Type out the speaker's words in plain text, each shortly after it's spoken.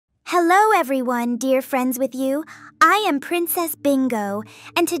Hello everyone, dear friends with you. I am Princess Bingo,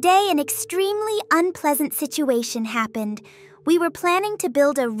 and today an extremely unpleasant situation happened. We were planning to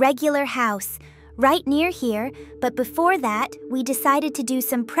build a regular house right near here, but before that, we decided to do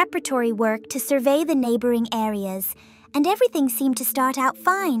some preparatory work to survey the neighboring areas, and everything seemed to start out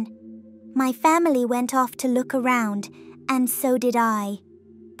fine. My family went off to look around, and so did I.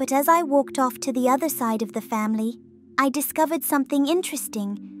 But as I walked off to the other side of the family, I discovered something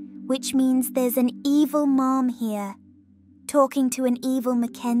interesting, which means there's an evil mom here, talking to an evil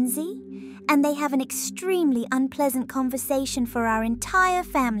Mackenzie, and they have an extremely unpleasant conversation for our entire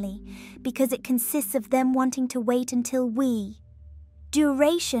family because it consists of them wanting to wait until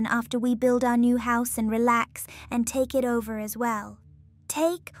duration after we build our new house and relax and take it over as well.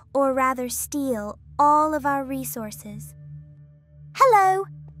 Take, or rather steal, all of our resources. Hello,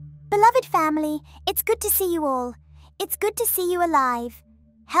 beloved family, it's good to see you all. It's good to see you alive.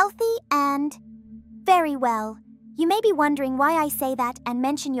 Healthy and very well. You may be wondering why I say that and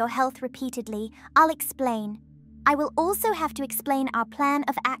mention your health repeatedly. I'll explain. I will also have to explain our plan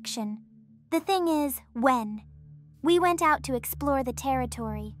of action. The thing is, when? We went out to explore the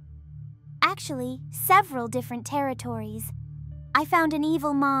territory. Actually, several different territories. I found an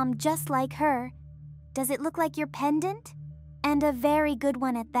evil mom just like her. Does it look like your pendant? And a very good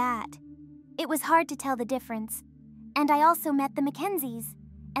one at that. It was hard to tell the difference. And I also met the Mackenzies.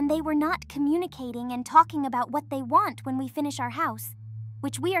 And they were not communicating and talking about what they want when we finish our house,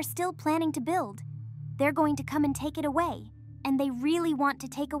 which we are still planning to build. They're going to come and take it away, and they really want to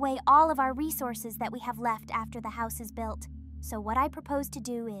take away all of our resources that we have left after the house is built. So what I propose to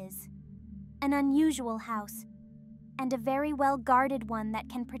do is an unusual house, and a very well-guarded one that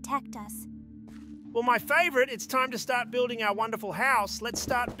can protect us. Well, my favorite, it's time to start building our wonderful house. Let's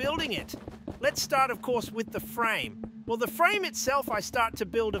start building it. Let's start, of course, with the frame. Well, the frame itself I start to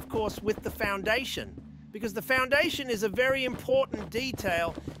build, of course, with the foundation, because the foundation is a very important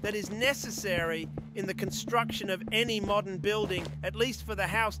detail that is necessary in the construction of any modern building, at least for the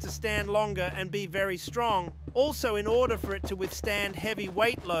house to stand longer and be very strong. Also, in order for it to withstand heavy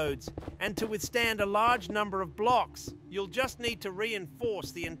weight loads and to withstand a large number of blocks, you'll just need to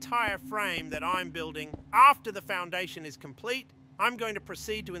reinforce the entire frame that I'm building. After the foundation is complete, I'm going to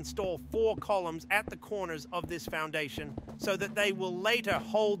proceed to install 4 columns at the corners of this foundation so that they will later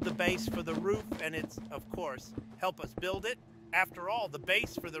hold the base for the roof and it's, of course, help us build it. After all, the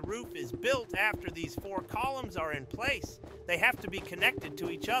base for the roof is built after these 4 columns are in place. They have to be connected to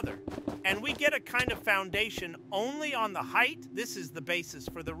each other. And we get a kind of foundation only on the height. This is the basis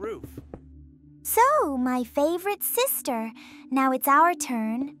for the roof. So, my favorite sister, now it's our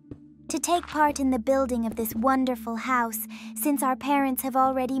turn to take part in the building of this wonderful house. Since our parents have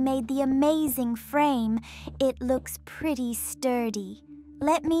already made the amazing frame, it looks pretty sturdy.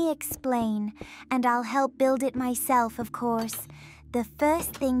 Let me explain, and I'll help build it myself, of course. The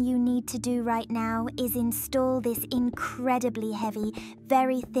first thing you need to do right now is install this incredibly heavy,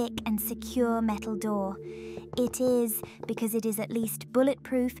 very thick and secure metal door. It is because it is at least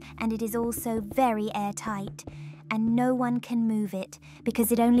bulletproof and it is also very airtight. And no one can move it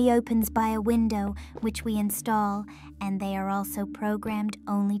because it only opens by a window which we install, and they are also programmed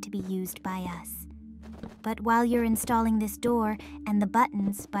only to be used by us. But while you're installing this door and the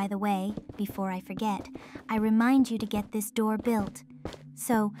buttons, by the way, before I forget, I remind you to get this door built.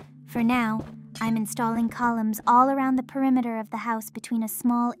 So, for now, I'm installing columns all around the perimeter of the house between a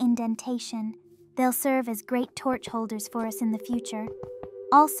small indentation. They'll serve as great torch holders for us in the future.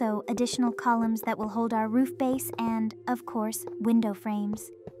 Also, additional columns that will hold our roof base and, of course, window frames.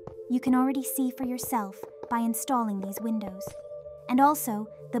 You can already see for yourself by installing these windows. And also,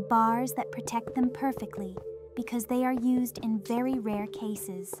 the bars that protect them perfectly, because they are used in very rare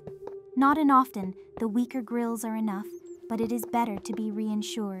cases. Not often, the weaker grills are enough, but it is better to be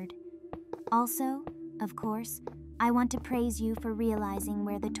reinsured. Also, of course, I want to praise you for realizing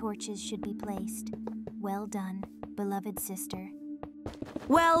where the torches should be placed. Well done, beloved sister.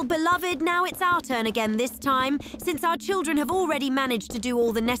 Well, beloved, now it's our turn again this time. Since our children have already managed to do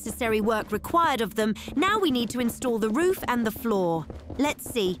all the necessary work required of them, now we need to install the roof and the floor.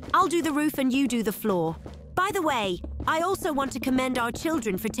 Let's see, I'll do the roof and you do the floor. By the way, I also want to commend our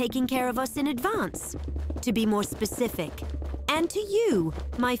children for taking care of us in advance. To be more specific. And to you,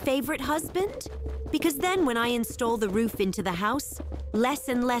 my favorite husband. Because then when I install the roof into the house, less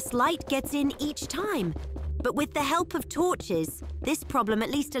and less light gets in each time. But with the help of torches, this problem, at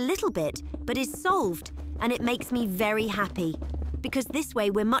least a little bit, but is solved, and it makes me very happy. Because this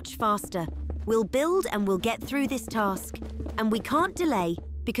way we're much faster. We'll build and we'll get through this task. And we can't delay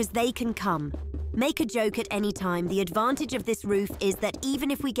because they can come. Make a joke at any time. The advantage of this roof is that even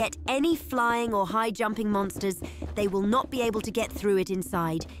if we get any flying or high-jumping monsters, they will not be able to get through it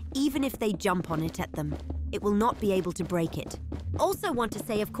inside, even if they jump on it at them. It will not be able to break it. Also want to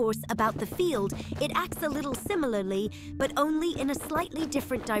say, of course, about the field, it acts a little similarly, but only in a slightly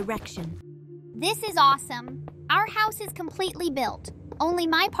different direction. This is awesome. Our house is completely built. Only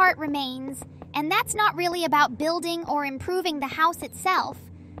my part remains, and that's not really about building or improving the house itself,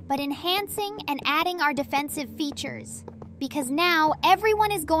 but enhancing and adding our defensive features. Because now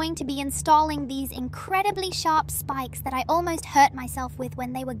everyone is going to be installing these incredibly sharp spikes that I almost hurt myself with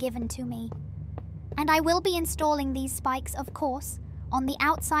when they were given to me. And I will be installing these spikes, of course, on the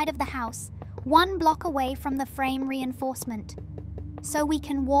outside of the house, 1 block away from the frame reinforcement. So we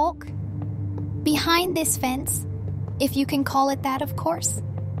can walk behind this fence, if you can call it that, of course.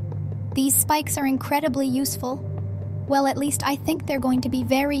 These spikes are incredibly useful. Well, at least I think they're going to be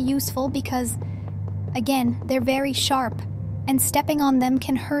very useful because, again, they're very sharp, and stepping on them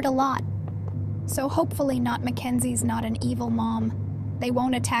can hurt a lot. So hopefully Mackenzie's not an evil mom. They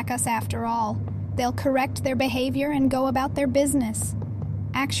won't attack us after all. They'll correct their behavior and go about their business.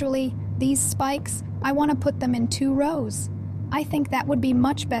 Actually, these spikes, I want to put them in 2 rows. I think that would be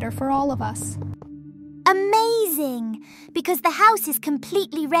much better for all of us. Amazing! Because the house is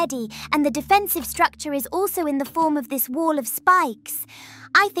completely ready and the defensive structure is also in the form of this wall of spikes.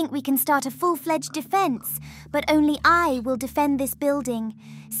 I think we can start a full-fledged defense, but only I will defend this building,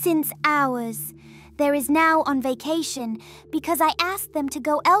 since ours. There is now on vacation because I asked them to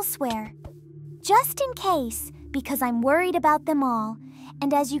go elsewhere. Just in case, because I'm worried about them all.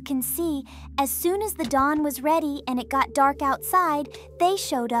 And as you can see, as soon as the dawn was ready and it got dark outside, they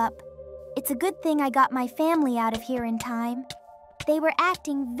showed up. It's a good thing I got my family out of here in time. They were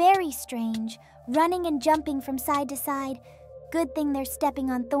acting very strange, running and jumping from side to side. Good thing they're stepping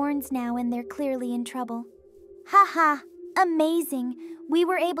on thorns now and they're clearly in trouble. Haha, amazing. We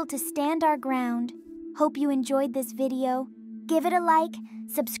were able to stand our ground. Hope you enjoyed this video. Give it a like,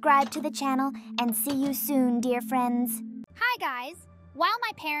 subscribe to the channel, and see you soon, dear friends. Hi guys! While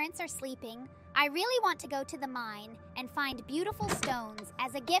my parents are sleeping, I really want to go to the mine and find beautiful stones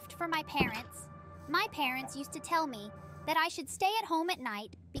as a gift for my parents. My parents used to tell me that I should stay at home at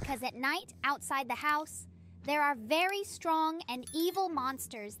night because at night, outside the house, there are very strong and evil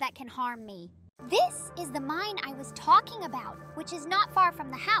monsters that can harm me. This is the mine I was talking about, which is not far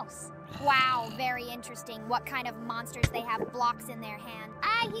from the house. Wow, very interesting what kind of monsters they have blocks in their hand.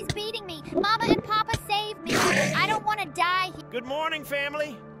 Ah, he's beating me. Mama and Papa, save me. I don't want to die. Good morning,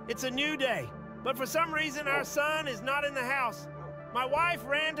 family. It's a new day, but for some reason our son is not in the house. My wife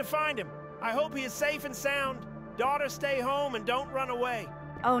ran to find him. I hope he is safe and sound. Daughter, stay home and don't run away.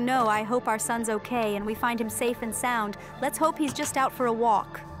 Oh no, I hope our son's okay and we find him safe and sound. Let's hope he's just out for a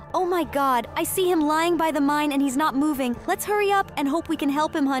walk. Oh my God, I see him lying by the mine and he's not moving. Let's hurry up and hope we can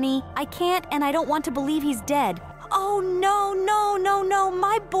help him, honey. I can't and I don't want to believe he's dead. Oh no, no, no, no,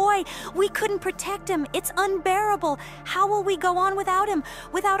 my boy. We couldn't protect him. It's unbearable. How will we go on without him?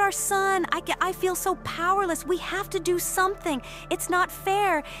 Without our son? I feel so powerless. We have to do something. It's not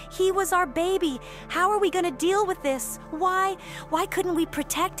fair. He was our baby. How are we going to deal with this? Why couldn't we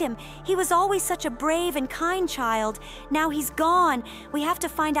protect him? He was always such a brave and kind child. Now he's gone. We have to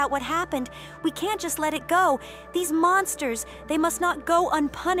find out what happened. We can't just let it go. These monsters, they must not go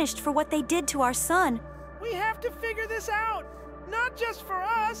unpunished for what they did to our son. We have to figure this out. Not just for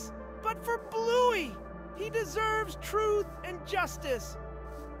us, but for Bluey. He deserves truth and justice.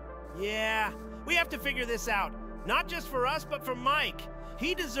 Yeah, we have to figure this out. Not just for us, but for Mike.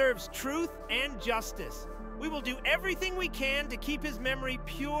 He deserves truth and justice. We will do everything we can to keep his memory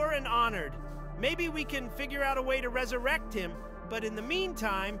pure and honored. Maybe we can figure out a way to resurrect him, but in the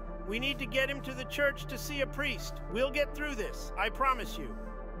meantime, we need to get him to the church to see a priest. We'll get through this, I promise you.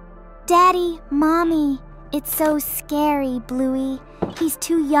 Daddy, Mommy, it's so scary, Bluey. He's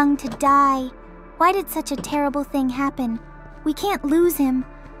too young to die. Why did such a terrible thing happen? We can't lose him.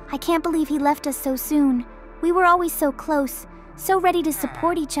 I can't believe he left us so soon. We were always so close, so ready to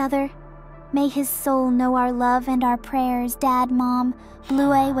support each other. May his soul know our love and our prayers, Dad, Mom.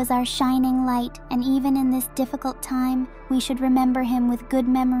 Bluey was our shining light, and even in this difficult time, we should remember him with good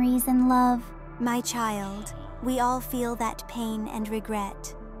memories and love. My child, we all feel that pain and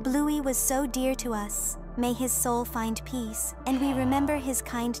regret. Bluey was so dear to us. May his soul find peace, and we remember his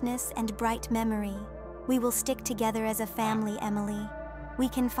kindness and bright memory. We will stick together as a family, Emily. We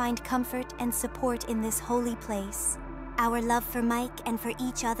can find comfort and support in this holy place. Our love for Mike and for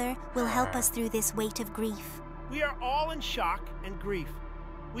each other will help us through this weight of grief. We are all in shock and grief.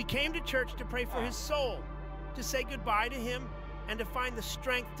 We came to church to pray for his soul, to say goodbye to him, and to find the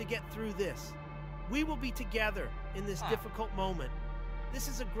strength to get through this. We will be together in this difficult moment. This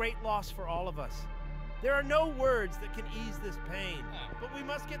is a great loss for all of us. There are no words that can ease this pain, but we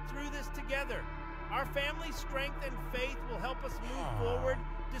must get through this together. Our family's strength and faith will help us move forward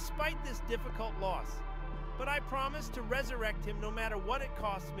despite this difficult loss. But I promise to resurrect him no matter what it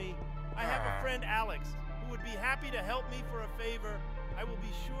costs me. I have a friend, Alex, who would be happy to help me for a favor. I will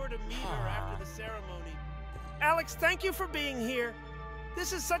be sure to meet her after the ceremony. Alex, thank you for being here.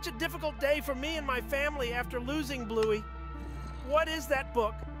 This is such a difficult day for me and my family after losing Bluey. What is that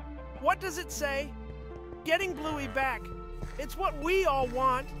book? What does it say? Getting Bluey back. It's what we all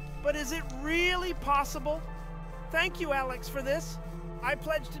want, but is it really possible? Thank you, Alex, for this. I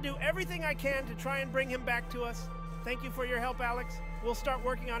pledge to do everything I can to try and bring him back to us. Thank you for your help, Alex. We'll start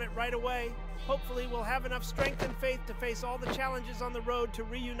working on it right away. Hopefully, we'll have enough strength and faith to face all the challenges on the road to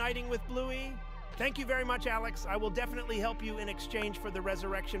reuniting with Bluey. Thank you very much, Alex. I will definitely help you in exchange for the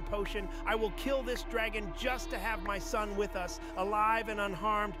resurrection potion. I will kill this dragon just to have my son with us, alive and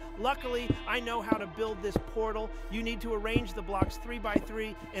unharmed. Luckily, I know how to build this portal. You need to arrange the blocks 3 by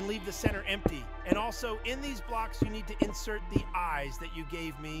 3 and leave the center empty. And also, in these blocks, you need to insert the eyes that you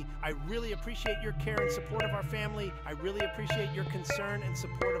gave me. I really appreciate your care and support of our family. I really appreciate your concern and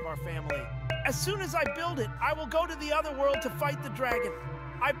support of our family. As soon as I build it, I will go to the other world to fight the dragon.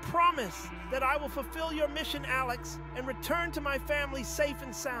 I promise that I will fulfill your mission, Alex, and return to my family safe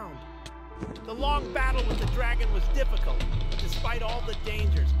and sound. The long battle with the dragon was difficult, but despite all the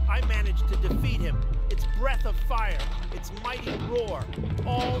dangers, I managed to defeat him. Its breath of fire, its mighty roar,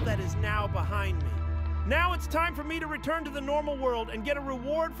 all that is now behind me. Now it's time for me to return to the normal world and get a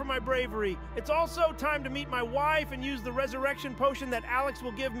reward for my bravery. It's also time to meet my wife and use the resurrection potion that Alex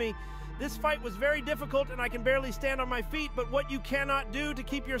will give me. This fight was very difficult and I can barely stand on my feet, but what you cannot do to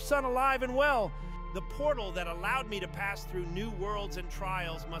keep your son alive and well. The portal that allowed me to pass through new worlds and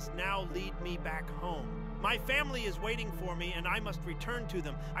trials must now lead me back home. My family is waiting for me and I must return to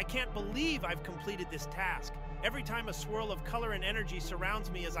them. I can't believe I've completed this task. Every time a swirl of color and energy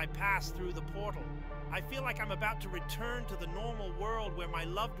surrounds me as I pass through the portal, I feel like I'm about to return to the normal world where my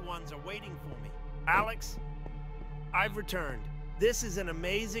loved ones are waiting for me. Alex, I've returned. This is an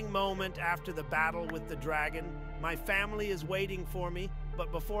amazing moment after the battle with the dragon. My family is waiting for me,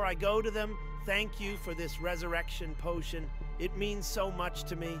 but before I go to them, thank you for this resurrection potion. It means so much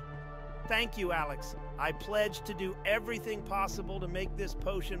to me. Thank you, Alex. I pledge to do everything possible to make this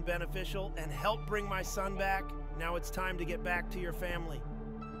potion beneficial and help bring my son back. Now it's time to get back to your family.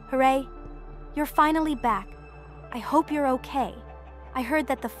 Hooray! You're finally back. I hope you're okay. I heard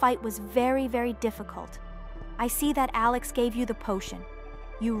that the fight was very, very difficult. I see that Alex gave you the potion.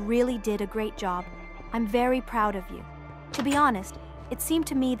 You really did a great job. I'm very proud of you. To be honest, it seemed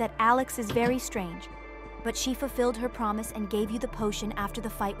to me that Alex is very strange, but she fulfilled her promise and gave you the potion after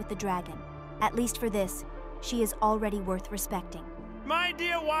the fight with the dragon. At least for this, she is already worth respecting. My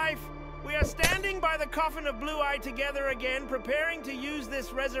dear wife, we are standing by the coffin of Blue-Eye together again, preparing to use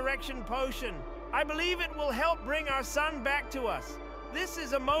this resurrection potion. I believe it will help bring our son back to us. This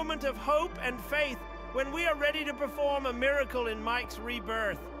is a moment of hope and faith when we are ready to perform a miracle in Mike's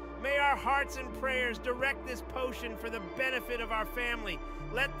rebirth. May our hearts and prayers direct this potion for the benefit of our family.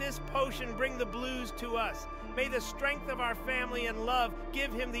 Let this potion bring the blues to us. May the strength of our family and love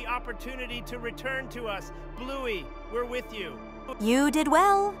give him the opportunity to return to us. Bluey, we're with you. You did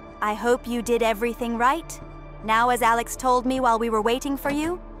well. I hope you did everything right. Now, as Alex told me while we were waiting for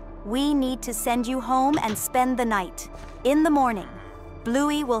you, we need to send you home and spend the night. In the morning,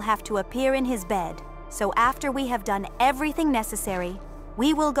 Bluey will have to appear in his bed. So after we have done everything necessary,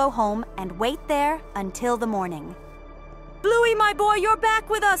 we will go home and wait there until the morning. Bluey, my boy, you're back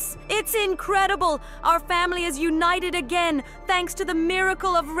with us! It's incredible! Our family is united again, thanks to the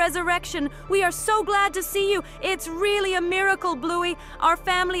miracle of resurrection. We are so glad to see you. It's really a miracle, Bluey. Our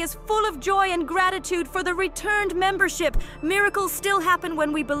family is full of joy and gratitude for the returned membership. Miracles still happen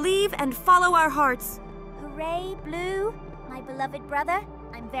when we believe and follow our hearts. Hooray, Blue, my beloved brother.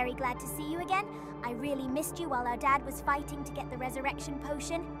 I'm very glad to see you again. I really missed you while our dad was fighting to get the resurrection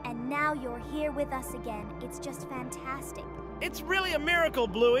potion, and now you're here with us again. It's just fantastic. It's really a miracle,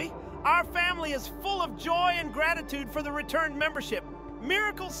 Bluey. Our family is full of joy and gratitude for the returned membership.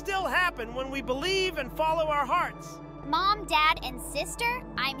 Miracles still happen when we believe and follow our hearts. Mom, Dad, and sister,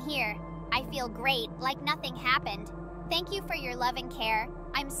 I'm here. I feel great, like nothing happened. Thank you for your love and care.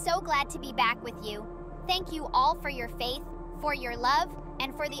 I'm so glad to be back with you. Thank you all for your faith, for your love,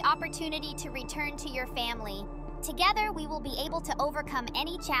 and for the opportunity to return to your family. Together, we will be able to overcome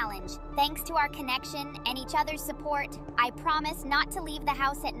any challenge. Thanks to our connection and each other's support, I promise not to leave the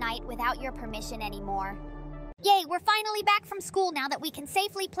house at night without your permission anymore. Yay, we're finally back from school now that we can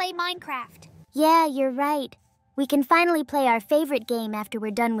safely play Minecraft. Yeah, you're right. We can finally play our favorite game after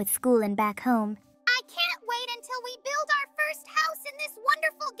we're done with school and back home. I can't wait until we build our first house in this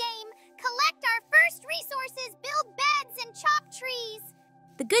wonderful game, collect our first resources, build beds, and chop trees.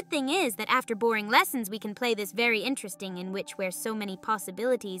 The good thing is that after boring lessons, we can play this very interesting in which we're so many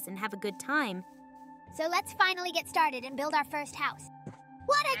possibilities and have a good time. So let's finally get started and build our first house.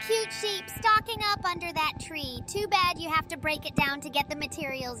 What a cute sheep stalking up under that tree. Too bad you have to break it down to get the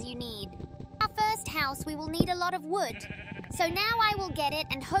materials you need. Our first house, we will need a lot of wood. So now I will get it,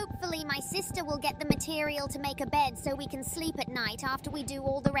 and hopefully my sister will get the material to make a bed so we can sleep at night after we do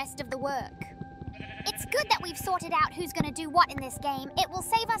all the rest of the work. It's good that we've sorted out who's going to do what in this game. It will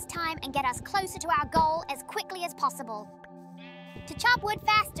save us time and get us closer to our goal as quickly as possible. To chop wood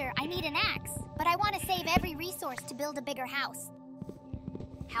faster, I need an axe, but I want to save every resource to build a bigger house.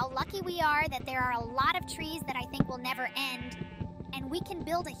 How lucky we are that there are a lot of trees that I think will never end, and we can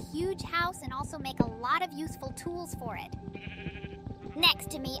build a huge house and also make a lot of useful tools for it. Next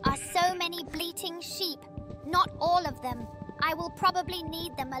to me are so many bleating sheep. Not all of them. I will probably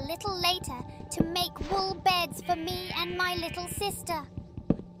need them a little later to make wool beds for me and my little sister.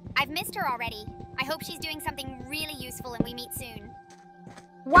 I've missed her already. I hope she's doing something really useful and we meet soon.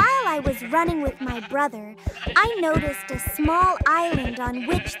 While I was running with my brother, I noticed a small island on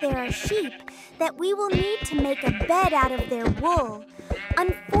which there are sheep that we will need to make a bed out of their wool.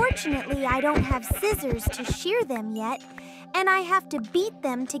 Unfortunately, I don't have scissors to shear them yet, and I have to beat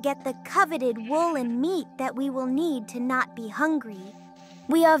them to get the coveted wool and meat that we will need to not be hungry.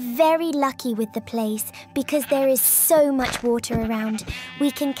 We are very lucky with the place because there is so much water around. We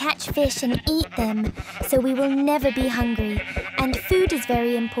can catch fish and eat them, so we will never be hungry. And food is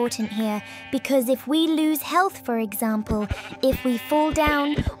very important here because if we lose health, for example, if we fall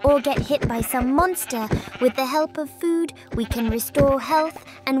down or get hit by some monster, with the help of food, we can restore health,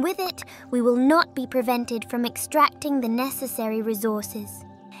 and with it, we will not be prevented from extracting the necessary resources.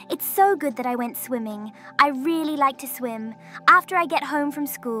 It's so good that I went swimming. I really like to swim. After I get home from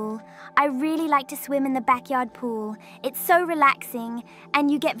school, I really like to swim in the backyard pool. It's so relaxing,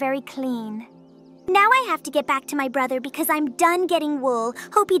 and you get very clean. Now I have to get back to my brother because I'm done getting wool.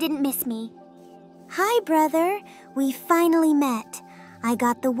 Hope he didn't miss me. Hi, brother. We finally met. I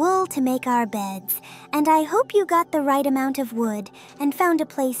got the wool to make our beds, and I hope you got the right amount of wood and found a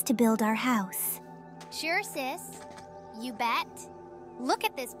place to build our house. Sure, sis. You bet. Look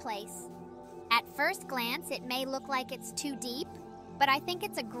at this place. At first glance, it may look like it's too deep, but I think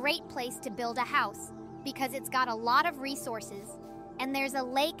it's a great place to build a house because it's got a lot of resources, and there's a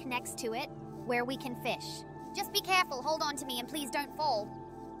lake next to it where we can fish. Just be careful, hold on to me, and please don't fall.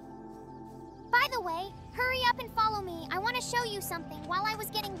 By the way, hurry up and follow me. I want to show you something while I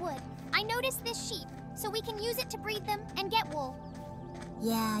was getting wood. I noticed this sheep, so we can use it to breed them and get wool.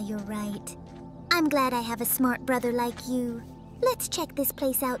 Yeah, you're right. I'm glad I have a smart brother like you. Let's check this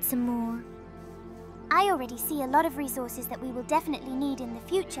place out some more. I already see a lot of resources that we will definitely need in the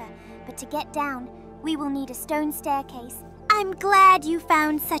future, but to get down, we will need a stone staircase. I'm glad you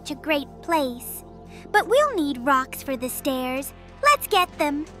found such a great place. But we'll need rocks for the stairs. Let's get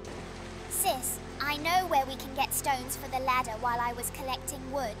them. Sis, I know where we can get stones for the ladder while I was collecting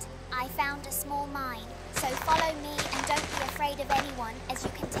wood. I found a small mine, so follow me and don't be afraid of anyone as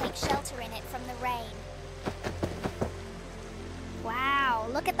you can take shelter in it from the rain. Wow,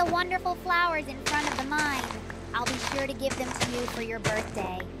 look at the wonderful flowers in front of the mine. I'll be sure to give them to you for your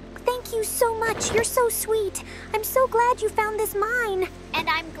birthday. Thank you so much. You're so sweet. I'm so glad you found this mine. And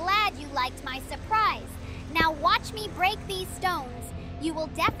I'm glad you liked my surprise. Now watch me break these stones. You will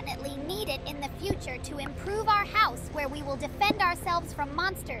definitely need it in the future to improve our house where we will defend ourselves from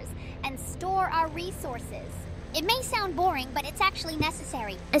monsters and store our resources. It may sound boring, but it's actually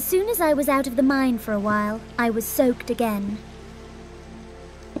necessary. As soon as I was out of the mine for a while, I was soaked again.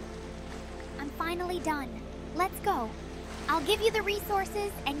 Finally done. Let's go. I'll give you the resources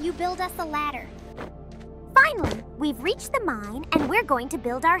and you build us a ladder. Finally, we've reached the mine and we're going to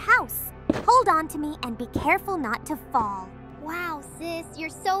build our house. Hold on to me and be careful not to fall. Wow, sis, you're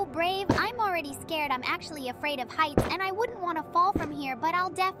so brave. I'm already scared. I'm actually afraid of heights and I wouldn't want to fall from here, but I'll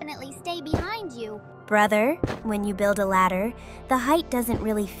definitely stay behind you. Brother, when you build a ladder, the height doesn't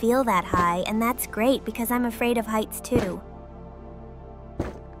really feel that high, and that's great because I'm afraid of heights too.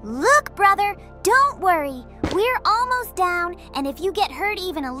 Look, brother, don't worry. We're almost down, and if you get hurt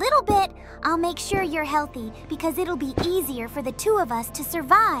even a little bit, I'll make sure you're healthy because it'll be easier for the two of us to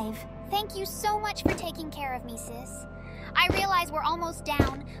survive. Thank you so much for taking care of me, sis. I realize we're almost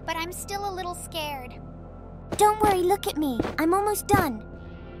down, but I'm still a little scared. Don't worry, look at me. I'm almost done.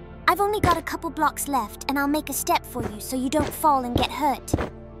 I've only got a couple blocks left, and I'll make a step for you so you don't fall and get hurt.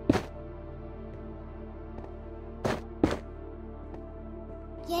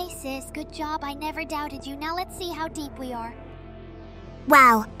 Yay, sis. Good job. I never doubted you. Now let's see how deep we are.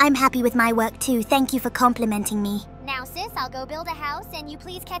 Wow, I'm happy with my work too. Thank you for complimenting me. Now, sis, I'll go build a house, and you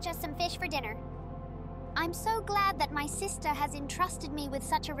please catch us some fish for dinner. I'm so glad that my sister has entrusted me with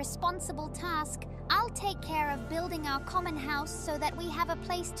such a responsible task. I'll take care of building our common house so that we have a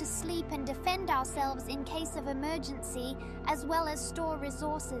place to sleep and defend ourselves in case of emergency, as well as store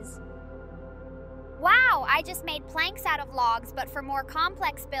resources. Wow, I just made planks out of logs, but for more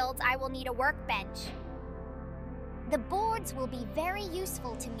complex builds, I will need a workbench. The boards will be very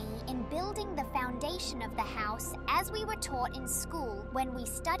useful to me in building the foundation of the house, as we were taught in school when we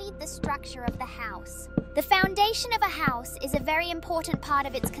studied the structure of the house. The foundation of a house is a very important part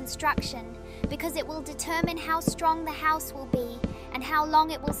of its construction because it will determine how strong the house will be and how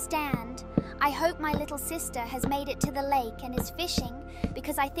long it will stand. I hope my little sister has made it to the lake and is fishing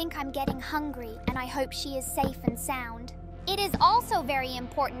because I think I'm getting hungry, and I hope she is safe and sound. It is also very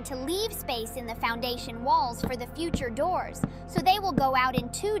important to leave space in the foundation walls for the future doors, so they will go out in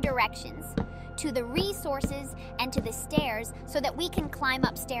two directions, to the resources and to the stairs, so that we can climb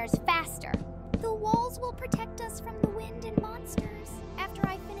upstairs faster. The walls will protect us from the wind and monsters. After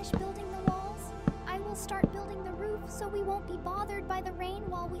I finish building the walls, I will start building the roof so we won't be bothered by the rain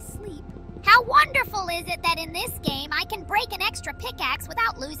while we sleep. How wonderful is it that in this game I can break an extra pickaxe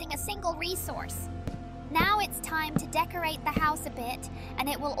without losing a single resource? Now it's time to decorate the house a bit, and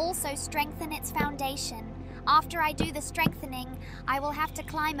it will also strengthen its foundation. After I do the strengthening, I will have to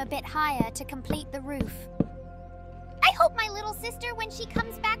climb a bit higher to complete the roof. I hope my little sister, when she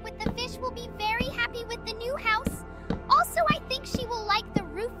comes back with the fish, will be very happy with the new house. Also, I think she will like the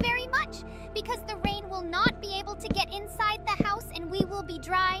roof very much, because the rain will not be able to get inside the house and we will be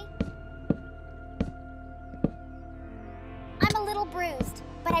dry. I'm a little bruised,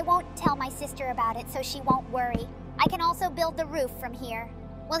 but I won't tell my sister about it so she won't worry. I can also build the roof from here.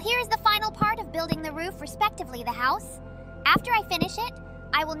 Well, here's the final part of building the roof, respectively the house. After I finish it,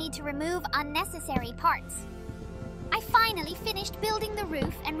 I will need to remove unnecessary parts. I finally finished building the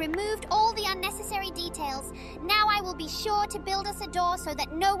roof and removed all the unnecessary details. Now I will be sure to build us a door so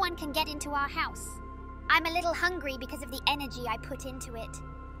that no one can get into our house. I'm a little hungry because of the energy I put into it.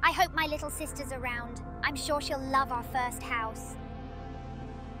 I hope my little sister's around. I'm sure she'll love our first house.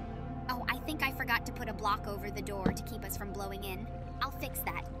 Oh, I think I forgot to put a block over the door to keep us from blowing in. I'll fix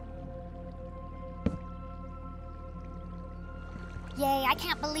that. Yay, I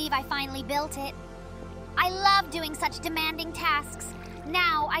can't believe I finally built it. I love doing such demanding tasks.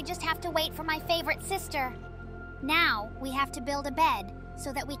 Now I just have to wait for my favorite sister. Now we have to build a bed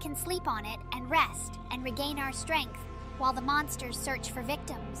so that we can sleep on it and rest and regain our strength while the monsters search for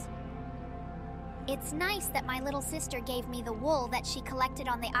victims. It's nice that my little sister gave me the wool that she collected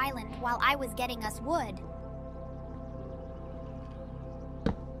on the island while I was getting us wood.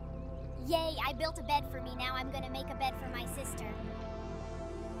 Yay, I built a bed for me. Now I'm gonna make a bed for my sister.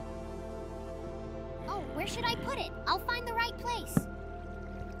 Oh, where should I put it? I'll find the right place.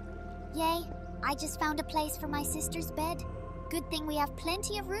 Yay, I just found a place for my sister's bed. Good thing we have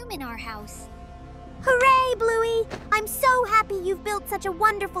plenty of room in our house. Hooray, Bluey! I'm so happy you've built such a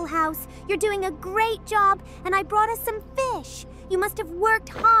wonderful house. You're doing a great job, and I brought us some fish. You must have worked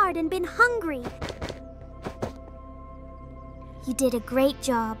hard and been hungry. You did a great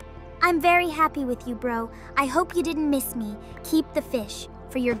job. I'm very happy with you, bro. I hope you didn't miss me. Keep the fish.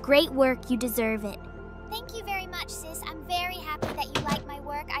 For your great work, you deserve it. Thank you very much, sis. I'm very happy that you like my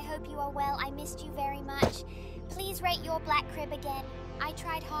work. I hope you are well. I missed you very much. Please rate your black crib again. I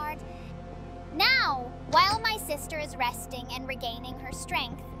tried hard. Now, while my sister is resting and regaining her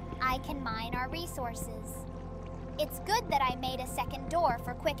strength, I can mine our resources. It's good that I made a second door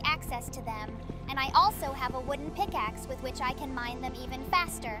for quick access to them, and I also have a wooden pickaxe with which I can mine them even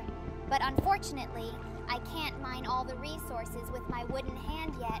faster. But unfortunately, I can't mine all the resources with my wooden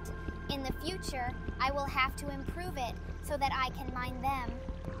hand yet. In the future, I will have to improve it so that I can mine them.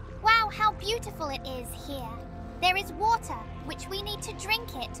 Wow, how beautiful it is here. There is water, which we need to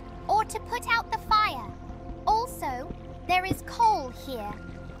drink it, or to put out the fire. Also, there is coal here,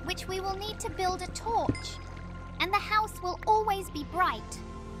 which we will need to build a torch. And the house will always be bright.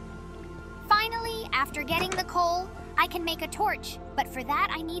 Finally, after getting the coal, I can make a torch, but for that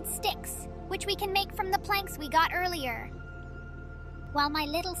I need sticks, which we can make from the planks we got earlier. While my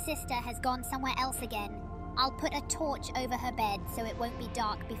little sister has gone somewhere else again, I'll put a torch over her bed so it won't be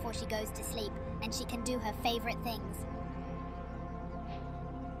dark before she goes to sleep and she can do her favorite things.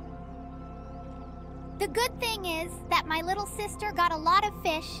 The good thing is that my little sister got a lot of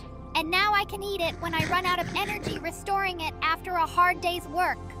fish, and now I can eat it when I run out of energy restoring it after a hard day's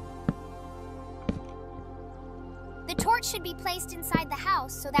work. The torch should be placed inside the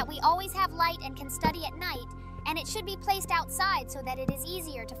house so that we always have light and can study at night, and it should be placed outside so that it is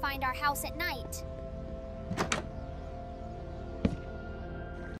easier to find our house at night.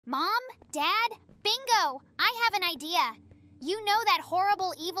 Mom? Dad? Bingo! I have an idea. You know that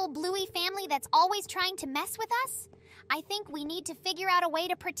horrible, evil Bluey family that's always trying to mess with us? I think we need to figure out a way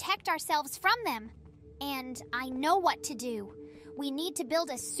to protect ourselves from them. And I know what to do. We need to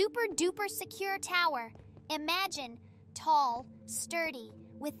build a super-duper secure tower. Imagine, tall, sturdy,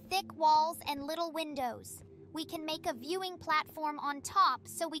 with thick walls and little windows. We can make a viewing platform on top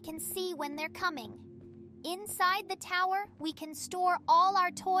so we can see when they're coming. Inside the tower, we can store all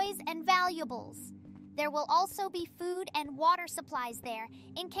our toys and valuables. There will also be food and water supplies there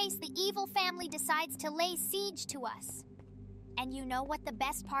in case the evil family decides to lay siege to us. And you know what the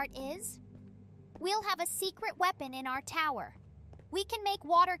best part is? We'll have a secret weapon in our tower. We can make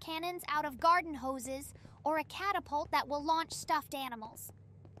water cannons out of garden hoses or a catapult that will launch stuffed animals.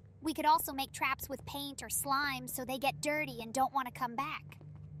 We could also make traps with paint or slime so they get dirty and don't want to come back.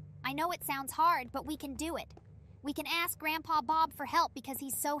 I know it sounds hard, but we can do it. We can ask Grandpa Bob for help because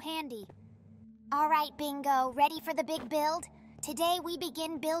he's so handy. All right, Bingo, ready for the big build? Today we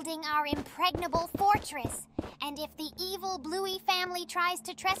begin building our impregnable fortress. And if the evil Bluey family tries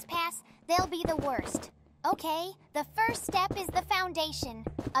to trespass, they'll be the worst. Okay, the first step is the foundation.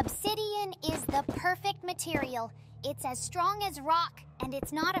 Obsidian is the perfect material. It's as strong as rock, and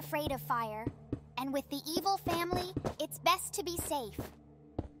it's not afraid of fire. And with the evil family, it's best to be safe.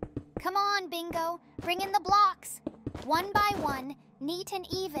 Come on, Bingo, bring in the blocks. One by one, neat and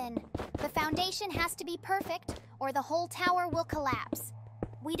even. The foundation has to be perfect, or the whole tower will collapse.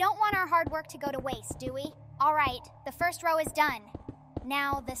 We don't want our hard work to go to waste, do we? All right, the first row is done.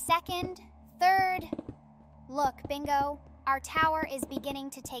 Now the second, third... Look, Bingo, our tower is beginning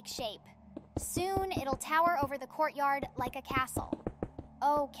to take shape. Soon it'll tower over the courtyard like a castle.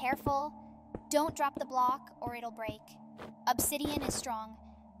 Oh, careful. Don't drop the block or it'll break. Obsidian is strong,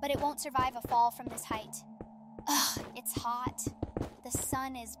 but it won't survive a fall from this height. Ugh, it's hot. The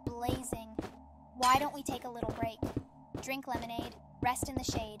sun is blazing. Why don't we take a little break? Drink lemonade, rest in the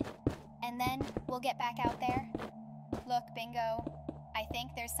shade, and then we'll get back out there. Look, Bingo, I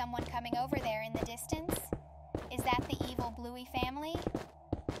think there's someone coming over there in the distance. Is that the evil Bluey family?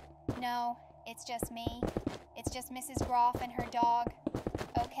 No, it's just me. It's just Mrs. Groff and her dog.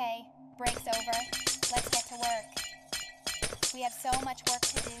 Okay, break's over. Let's get to work. We have so much work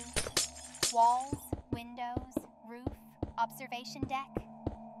to do. Walls, windows, roof, observation deck.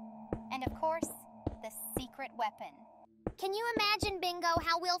 And of course, the secret weapon. Can you imagine, Bingo,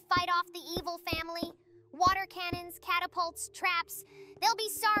 how we'll fight off the evil family? Water cannons, catapults, traps. They'll be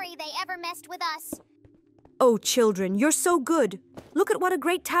sorry they ever messed with us. Oh, children, you're so good. Look at what a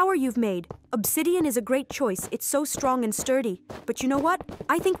great tower you've made. Obsidian is a great choice. It's so strong and sturdy. But you know what?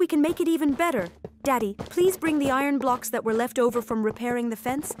 I think we can make it even better. Daddy, please bring the iron blocks that were left over from repairing the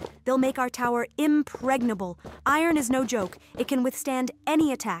fence. They'll make our tower impregnable. Iron is no joke. It can withstand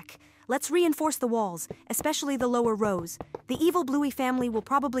any attack. Let's reinforce the walls, especially the lower rows. The evil Bluey family will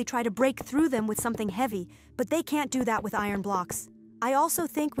probably try to break through them with something heavy, but they can't do that with iron blocks. I also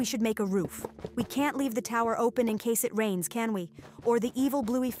think we should make a roof. We can't leave the tower open in case it rains, can we? Or the evil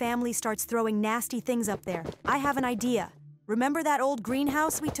Bluey family starts throwing nasty things up there. I have an idea. Remember that old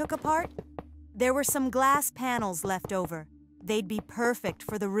greenhouse we took apart? There were some glass panels left over. They'd be perfect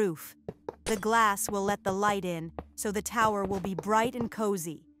for the roof. The glass will let the light in, so the tower will be bright and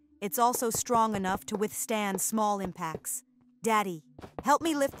cozy. It's also strong enough to withstand small impacts. Daddy, help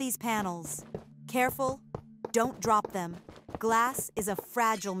me lift these panels. Careful, don't drop them. Glass is a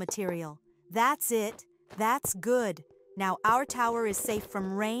fragile material. That's it. That's good. Now our tower is safe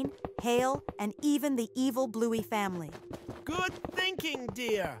from rain, hail, and even the evil Bluey family. Good thinking,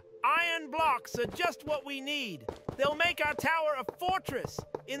 dear. Iron blocks are just what we need. They'll make our tower a fortress.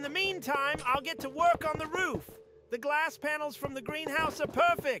 In the meantime, I'll get to work on the roof. The glass panels from the greenhouse are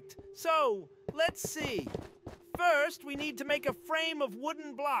perfect. So, let's see. First, we need to make a frame of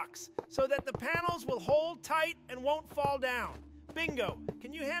wooden blocks so that the panels will hold tight and won't fall down. Bingo,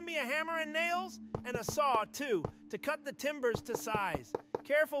 can you hand me a hammer and nails? And a saw, too, to cut the timbers to size.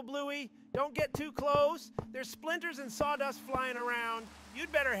 Careful, Bluey. Don't get too close. There's splinters and sawdust flying around.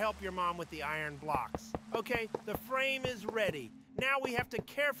 You'd better help your mom with the iron blocks. Okay, the frame is ready. Now we have to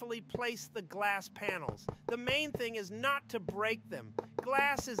carefully place the glass panels. The main thing is not to break them.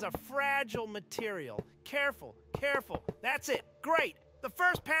 Glass is a fragile material. Careful, careful. That's it. Great. The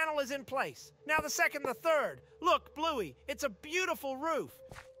first panel is in place. Now the second, the third. Look, Bluey, it's a beautiful roof.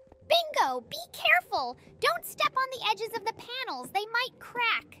 Bingo, be careful. Don't step on the edges of the panels. They might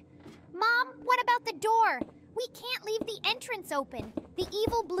crack. Mom, what about the door? We can't leave the entrance open. The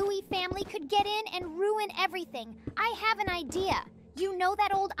evil Bluey family could get in and ruin everything. I have an idea. You know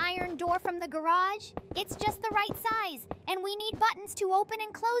that old iron door from the garage? It's just the right size, and we need buttons to open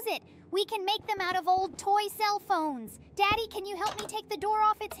and close it. We can make them out of old toy cell phones. Daddy, can you help me take the door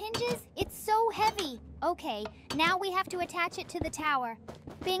off its hinges? It's so heavy. Okay, now we have to attach it to the tower.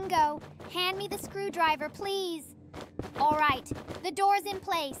 Bingo, hand me the screwdriver, please. All right, the door's in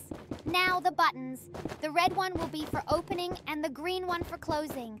place. Now the buttons. The red one will be for opening and the green one for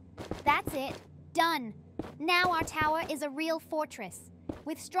closing. That's it. Done. Now our tower is a real fortress.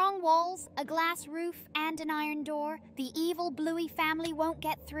 With strong walls, a glass roof, and an iron door, the evil Bluey family won't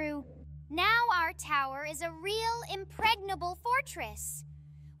get through. Now our tower is a real impregnable fortress.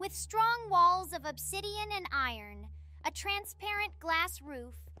 With strong walls of obsidian and iron, a transparent glass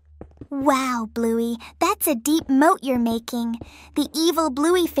roof. Wow, Bluey, that's a deep moat you're making. The evil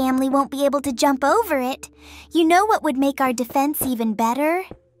Bluey family won't be able to jump over it. You know what would make our defense even better?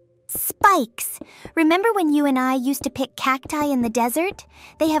 Spikes. Remember when you and I used to pick cacti in the desert?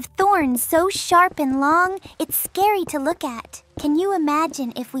 They have thorns so sharp and long, it's scary to look at. Can you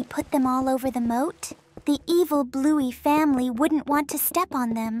imagine if we put them all over the moat? The evil Bluey family wouldn't want to step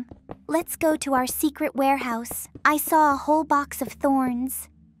on them. Let's go to our secret warehouse. I saw a whole box of thorns.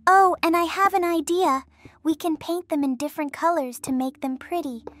 Oh, and I have an idea. We can paint them in different colors to make them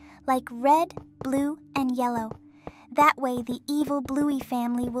pretty, like red, blue, and yellow. That way, the evil Bluey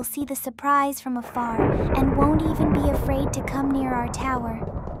family will see the surprise from afar and won't even be afraid to come near our tower.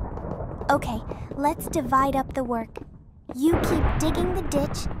 Okay, let's divide up the work. You keep digging the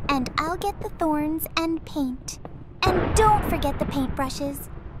ditch, and I'll get the thorns and paint. And don't forget the paintbrushes.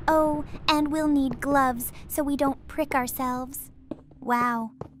 Oh, and we'll need gloves so we don't prick ourselves.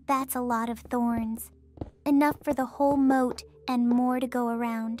 Wow, that's a lot of thorns. Enough for the whole moat and more to go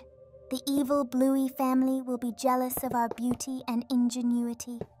around. The evil Bluey family will be jealous of our beauty and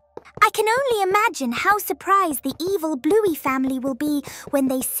ingenuity. I can only imagine how surprised the evil Bluey family will be when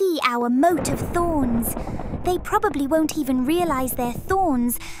they see our moat of thorns. They probably won't even realize they're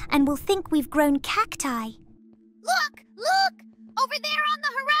thorns and will think we've grown cacti. Look! Look! Over there on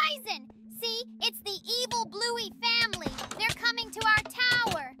the horizon! See, it's the evil Bluey family. They're coming to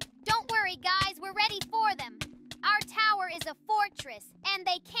our tower. Don't worry, guys, we're ready for them. Our tower is a fortress, and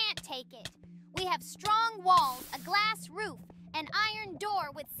they can't take it. We have strong walls, a glass roof, an iron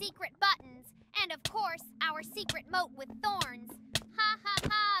door with secret buttons, and of course, our secret moat with thorns. Ha ha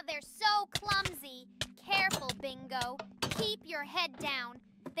ha, they're so clumsy. Careful, Bingo. Keep your head down.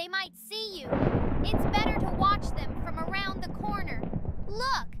 They might see you. It's better to watch them from around the corner.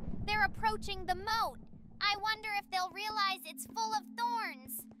 Look, they're approaching the moat. I wonder if they'll realize it's full of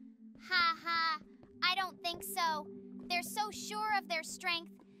thorns. Ha ha. I don't think so. They're so sure of their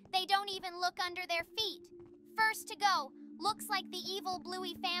strength, they don't even look under their feet. First to go, looks like the evil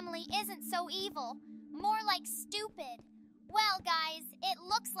Bluey family isn't so evil. More like stupid. Well, guys, it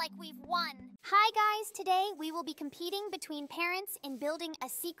looks like we've won. Hi, guys. Today, we will be competing between parents in building a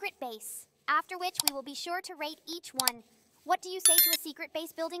secret base, after which we will be sure to rate each one. What do you say to a secret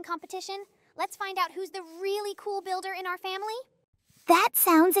base building competition? Let's find out who's the really cool builder in our family. That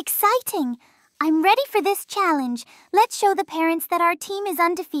sounds exciting. I'm ready for this challenge. Let's show the parents that our team is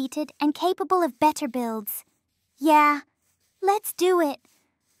undefeated and capable of better builds. Yeah, let's do it.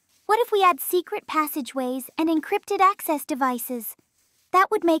 What if we add secret passageways and encrypted access devices?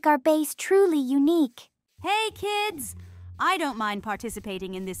 That would make our base truly unique. Hey, kids! I don't mind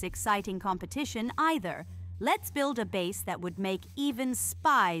participating in this exciting competition either. Let's build a base that would make even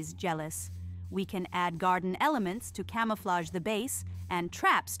spies jealous. We can add garden elements to camouflage the base and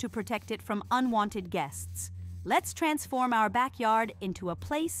traps to protect it from unwanted guests. Let's transform our backyard into a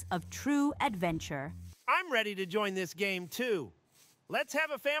place of true adventure. I'm ready to join this game too. Let's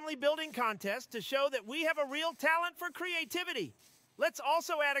have a family building contest to show that we have a real talent for creativity. Let's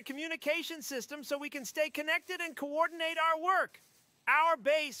also add a communication system so we can stay connected and coordinate our work. Our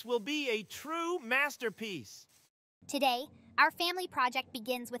base will be a true masterpiece. Today, our family project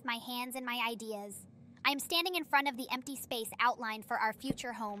begins with my hands and my ideas. I'm standing in front of the empty space outlined for our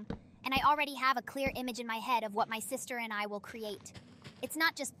future home, and I already have a clear image in my head of what my sister and I will create. It's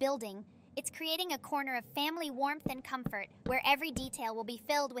not just building, it's creating a corner of family warmth and comfort where every detail will be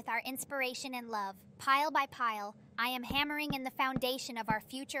filled with our inspiration and love. Pile by pile, I am hammering in the foundation of our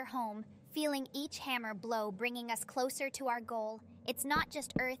future home, feeling each hammer blow bringing us closer to our goal. It's not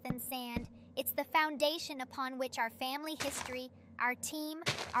just earth and sand, it's the foundation upon which our family history, our team,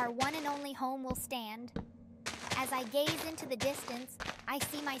 our one and only home will stand. As I gaze into the distance, I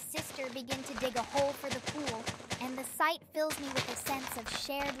see my sister begin to dig a hole for the pool. and the site fills me with a sense of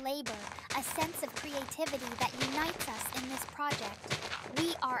shared labor, a sense of creativity that unites us in this project.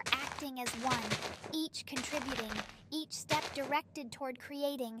 We are acting as one, each contributing, each step directed toward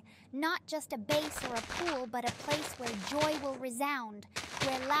creating not just a base or a pool, but a place where joy will resound,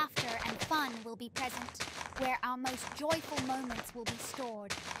 where laughter and fun will be present, where our most joyful moments will be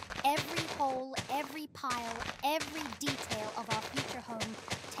stored. Every hole, every pile, every detail of our future home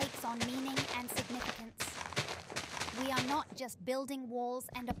takes on meaning and significance. We are not just building walls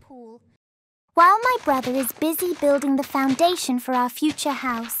and a pool. While my brother is busy building the foundation for our future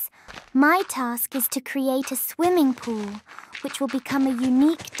house, my task is to create a swimming pool, which will become a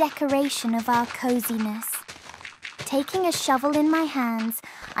unique decoration of our coziness. Taking a shovel in my hands,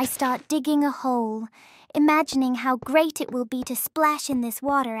 I start digging a hole, imagining how great it will be to splash in this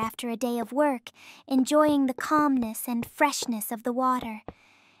water after a day of work, enjoying the calmness and freshness of the water.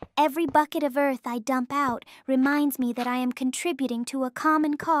 Every bucket of earth I dump out reminds me that I am contributing to a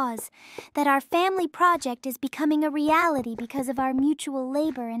common cause, that our family project is becoming a reality because of our mutual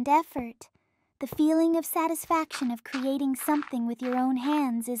labor and effort. The feeling of satisfaction of creating something with your own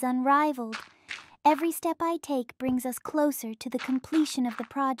hands is unrivaled. Every step I take brings us closer to the completion of the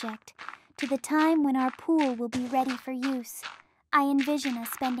project, to the time when our pool will be ready for use. I envision us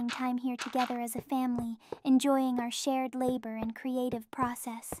spending time here together as a family, enjoying our shared labor and creative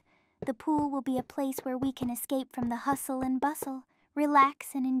process. The pool will be a place where we can escape from the hustle and bustle, relax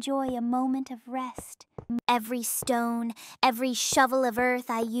and enjoy a moment of rest. Every stone, every shovel of earth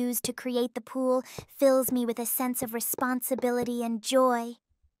I use to create the pool fills me with a sense of responsibility and joy.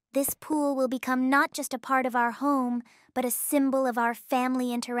 This pool will become not just a part of our home, but a symbol of our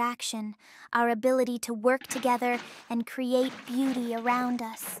family interaction, our ability to work together and create beauty around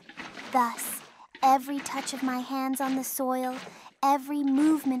us. Thus, every touch of my hands on the soil, every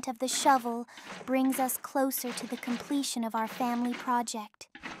movement of the shovel brings us closer to the completion of our family project.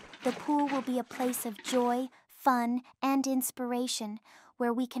 The pool will be a place of joy, fun, and inspiration,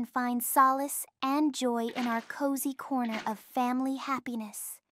 where we can find solace and joy in our cozy corner of family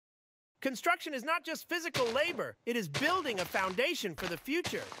happiness. Construction is not just physical labor. It is building a foundation for the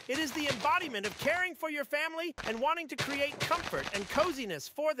future. It is the embodiment of caring for your family and wanting to create comfort and coziness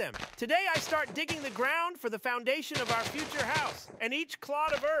for them. Today, I start digging the ground for the foundation of our future house, and each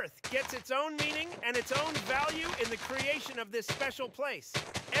clod of earth gets its own meaning and its own value in the creation of this special place.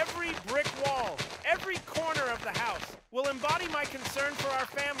 Every brick wall, every corner of the house will embody my concern for our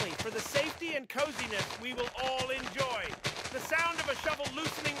family, for the safety and coziness we will all enjoy. The sound of a shovel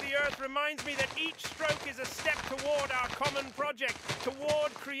loosening the earth reminds me that each stroke is a step toward our common project,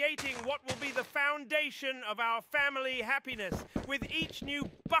 toward creating what will be the foundation of our family happiness. With each new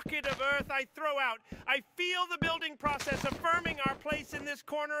bucket of earth I throw out, I feel the building process affirming our place in this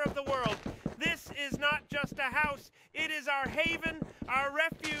corner of the world. This is not just a house, it is our haven, our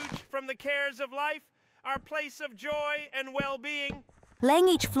refuge from the cares of life, our place of joy and well-being. Laying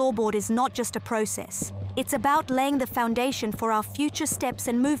each floorboard is not just a process. It's about laying the foundation for our future steps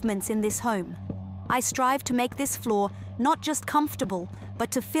and movements in this home. I strive to make this floor not just comfortable,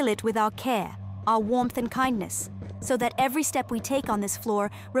 but to fill it with our care, our warmth and kindness, so that every step we take on this floor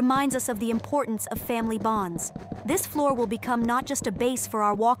reminds us of the importance of family bonds. This floor will become not just a base for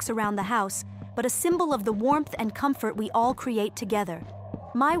our walks around the house, but a symbol of the warmth and comfort we all create together.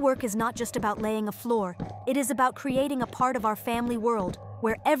 My work is not just about laying a floor, it is about creating a part of our family world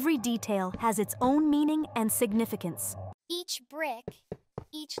where every detail has its own meaning and significance. Each brick,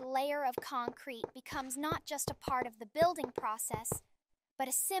 each layer of concrete becomes not just a part of the building process, but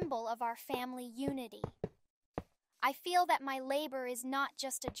a symbol of our family unity. I feel that my labor is not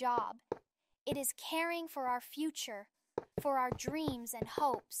just a job. It is caring for our future, for our dreams and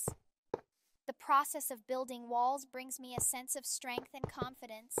hopes. The process of building walls brings me a sense of strength and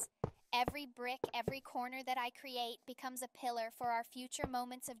confidence. Every brick, every corner that I create becomes a pillar for our future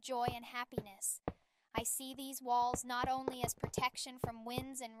moments of joy and happiness. I see these walls not only as protection from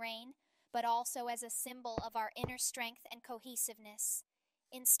winds and rain, but also as a symbol of our inner strength and cohesiveness.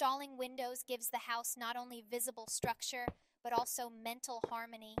 Installing windows gives the house not only visible structure, but also mental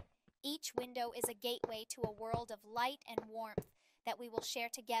harmony. Each window is a gateway to a world of light and warmth that we will share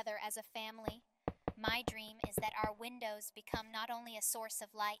together as a family. My dream is that our windows become not only a source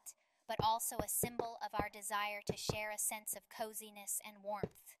of light, but also a symbol of our desire to share a sense of coziness and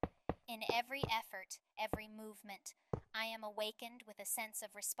warmth. In every effort, every movement, I am awakened with a sense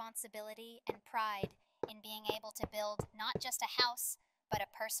of responsibility and pride in being able to build not just a house, but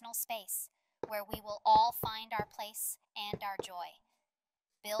a personal space where we will all find our place and our joy.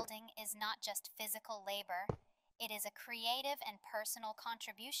 Building is not just physical labor, it is a creative and personal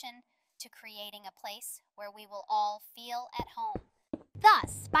contribution to creating a place where we will all feel at home.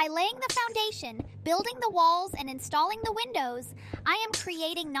 Thus, by laying the foundation, building the walls, and installing the windows, I am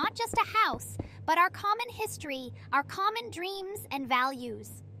creating not just a house, but our common history, our common dreams and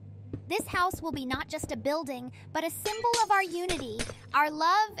values. This house will be not just a building, but a symbol of our unity, our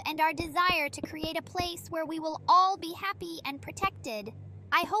love, and our desire to create a place where we will all be happy and protected.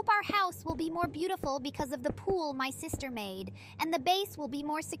 I hope our house will be more beautiful because of the pool my sister made, and the base will be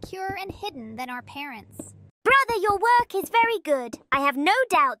more secure and hidden than our parents'. Brother, your work is very good. I have no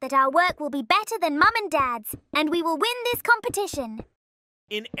doubt that our work will be better than Mum and Dad's, and we will win this competition.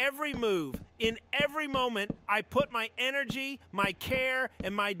 In every move, in every moment, I put my energy, my care,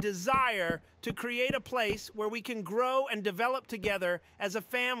 and my desire to create a place where we can grow and develop together as a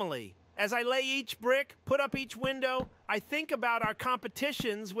family. As I lay each brick, put up each window, I think about our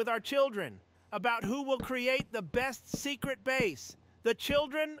competitions with our children, about who will create the best secret base, the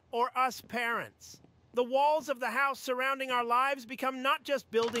children or us parents. The walls of the house surrounding our lives become not just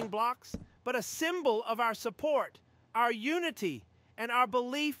building blocks, but a symbol of our support, our unity, and our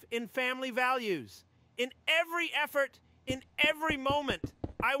belief in family values. In every effort, in every moment,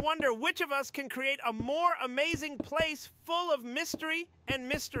 I wonder which of us can create a more amazing place full of mystery and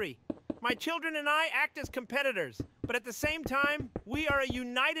mystery. My children and I act as competitors, but at the same time, we are a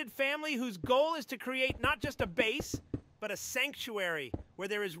united family whose goal is to create not just a base, but a sanctuary where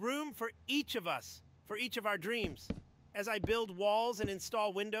there is room for each of us, for each of our dreams. As I build walls and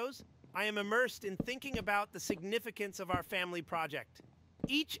install windows, I am immersed in thinking about the significance of our family project.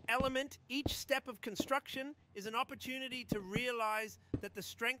 Each element, each step of construction is an opportunity to realize that the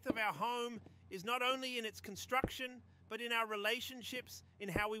strength of our home is not only in its construction, but in our relationships, in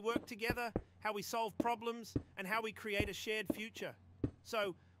how we work together, how we solve problems, and how we create a shared future.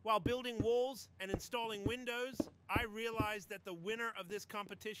 So, while building walls and installing windows, I realize that the winner of this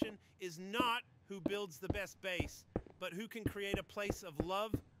competition is not who builds the best base, but who can create a place of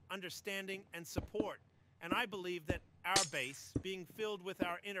love, understanding, and support. And I believe that our base, being filled with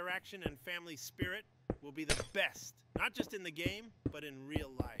our interaction and family spirit, will be the best, not just in the game, but in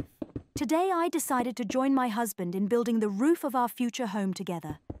real life. Today I decided to join my husband in building the roof of our future home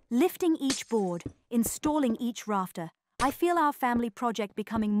together. Lifting each board, installing each rafter, I feel our family project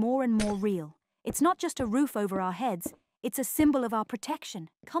becoming more and more real. It's not just a roof over our heads, it's a symbol of our protection,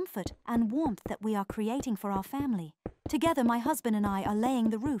 comfort, and warmth that we are creating for our family. Together, my husband and I are laying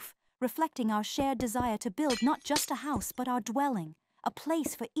the roof, reflecting our shared desire to build not just a house, but our dwelling, a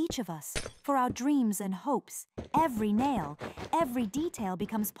place for each of us, for our dreams and hopes. Every nail, every detail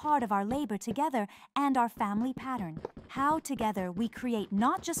becomes part of our labor together and our family pattern. How together we create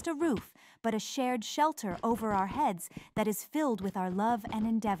not just a roof, but a shared shelter over our heads that is filled with our love and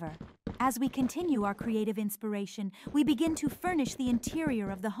endeavor. As we continue our creative inspiration, we begin to furnish the interior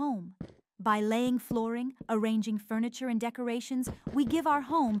of the home. By laying flooring, arranging furniture and decorations, we give our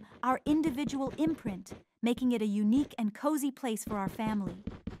home our individual imprint, making it a unique and cozy place for our family.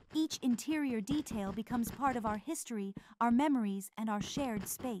 Each interior detail becomes part of our history, our memories, and our shared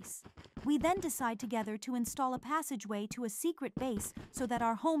space. We then decide together to install a passageway to a secret base so that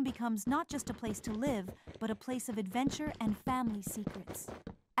our home becomes not just a place to live, but a place of adventure and family secrets.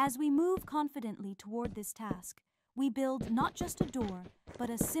 As we move confidently toward this task, we build not just a door, but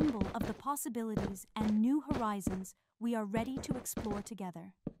a symbol of the possibilities and new horizons we are ready to explore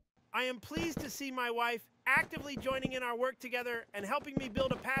together. I am pleased to see my wife actively joining in our work together and helping me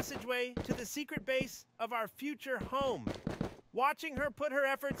build a passageway to the secret base of our future home. Watching her put her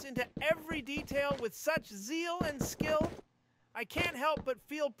efforts into every detail with such zeal and skill, I can't help but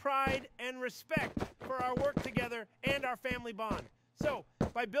feel pride and respect for our work together and our family bond. So,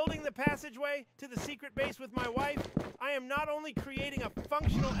 by building the passageway to the secret base with my wife, I am not only creating a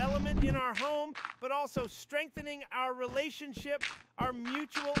functional element in our home, but also strengthening our relationship, our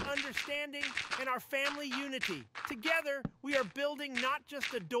mutual understanding, and our family unity. Together, we are building not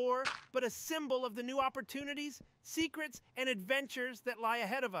just a door, but a symbol of the new opportunities, secrets, and adventures that lie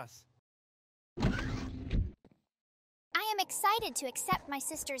ahead of us. I am excited to accept my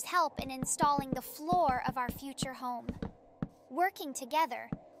sister's help in installing the floor of our future home. Working together,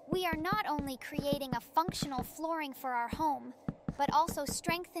 we are not only creating a functional flooring for our home, but also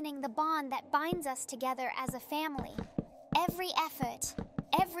strengthening the bond that binds us together as a family. Every effort,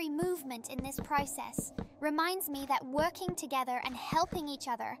 every movement in this process reminds me that working together and helping each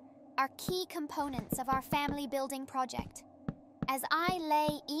other are key components of our family building project. As I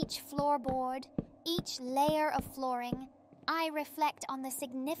lay each floorboard, each layer of flooring, I reflect on the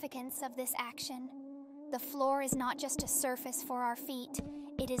significance of this action. The floor is not just a surface for our feet,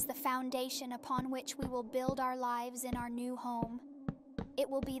 it is the foundation upon which we will build our lives in our new home. It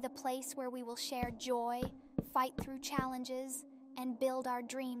will be the place where we will share joy, fight through challenges, and build our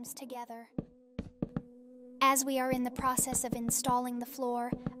dreams together. As we are in the process of installing the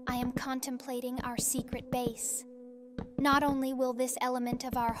floor, I am contemplating our secret base. Not only will this element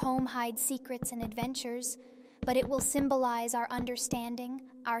of our home hide secrets and adventures, but it will symbolize our understanding,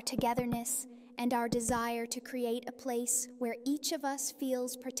 our togetherness, and our desire to create a place where each of us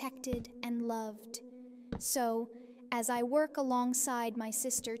feels protected and loved. So, as I work alongside my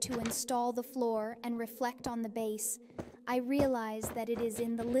sister to install the floor and reflect on the base, I realize that it is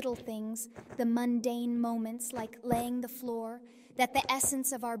in the little things, the mundane moments like laying the floor, that the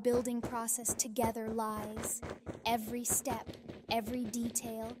essence of our building process together lies. Every step, every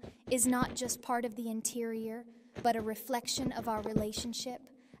detail is not just part of the interior, but a reflection of our relationship,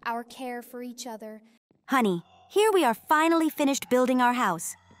 our care for each other. Honey, here we are finally finished building our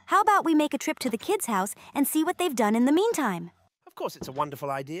house. How about we make a trip to the kids' house and see what they've done in the meantime? Of course, it's a wonderful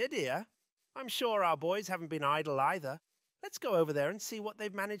idea, dear. I'm sure our boys haven't been idle either. Let's go over there and see what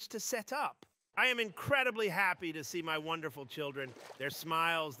they've managed to set up. I am incredibly happy to see my wonderful children. Their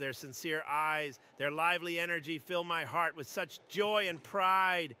smiles, their sincere eyes, their lively energy fill my heart with such joy and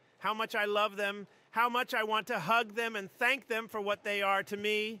pride. How much I love them, how much I want to hug them and thank them for what they are to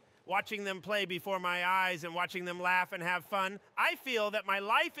me. Watching them play before my eyes and watching them laugh and have fun, I feel that my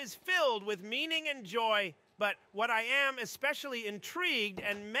life is filled with meaning and joy. But what I am especially intrigued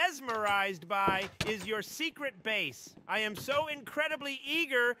and mesmerized by is your secret base. I am so incredibly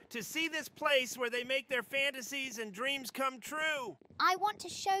eager to see this place where they make their fantasies and dreams come true. I want to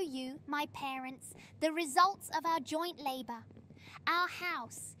show you, my parents, the results of our joint labor. Our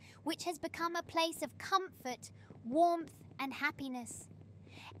house, which has become a place of comfort, warmth, and happiness.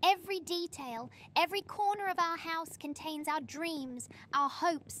 Every detail, every corner of our house contains our dreams, our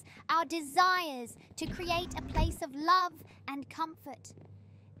hopes, our desires to create a place of love and comfort.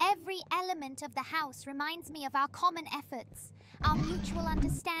 Every element of the house reminds me of our common efforts, our mutual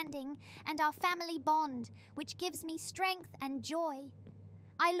understanding, and our family bond, which gives me strength and joy.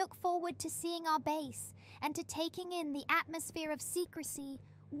 I look forward to seeing our base and to taking in the atmosphere of secrecy,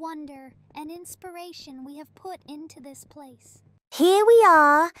 wonder, and inspiration we have put into this place. Here we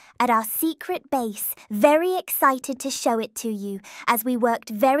are at our secret base, very excited to show it to you, as we worked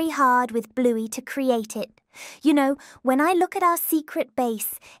very hard with Bluey to create it. You know, when I look at our secret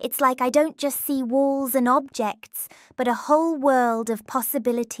base, it's like I don't just see walls and objects, but a whole world of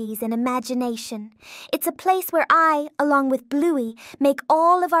possibilities and imagination. It's a place where I, along with Bluey, make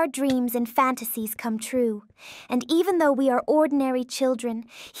all of our dreams and fantasies come true. And even though we are ordinary children,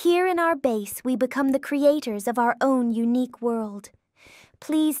 here in our base we become the creators of our own unique world.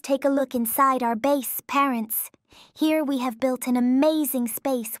 Please take a look inside our base, parents. Here we have built an amazing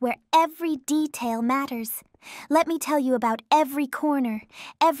space where every detail matters. Let me tell you about every corner,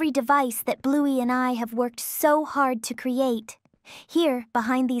 every device that Bluey and I have worked so hard to create. Here,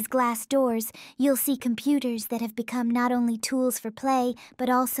 behind these glass doors, you'll see computers that have become not only tools for play, but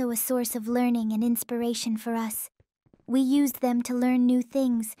also a source of learning and inspiration for us. We used them to learn new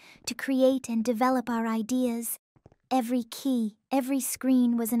things, to create and develop our ideas. Every key, every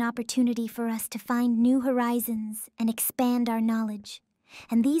screen was an opportunity for us to find new horizons and expand our knowledge.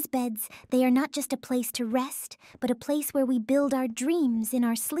 And these beds, they are not just a place to rest, but a place where we build our dreams in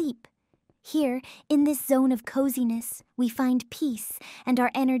our sleep. Here, in this zone of coziness, we find peace and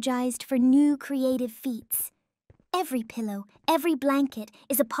are energized for new creative feats. Every pillow, every blanket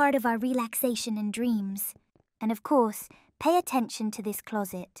is a part of our relaxation and dreams. And of course, pay attention to this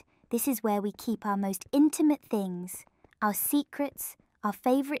closet. This is where we keep our most intimate things, our secrets, our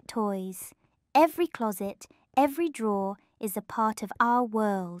favorite toys. Every closet, every drawer is a part of our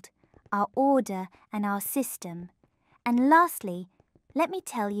world, our order and our system. And lastly, let me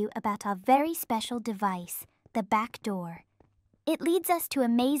tell you about our very special device, the back door. It leads us to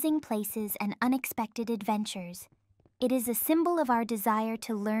amazing places and unexpected adventures. It is a symbol of our desire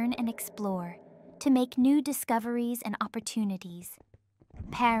to learn and explore, to make new discoveries and opportunities.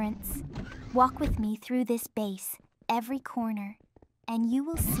 Parents, walk with me through this base, every corner, and you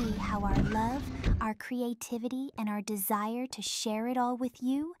will see how our love, our creativity, and our desire to share it all with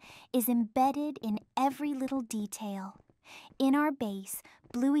you is embedded in every little detail. In our base,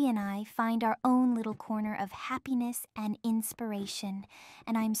 Bluey and I find our own little corner of happiness and inspiration,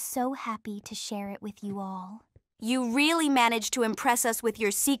 and I'm so happy to share it with you all. You really managed to impress us with your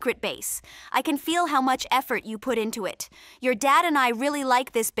secret base. I can feel how much effort you put into it. Your dad and I really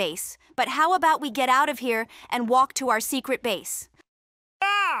like this base, but how about we get out of here and walk to our secret base?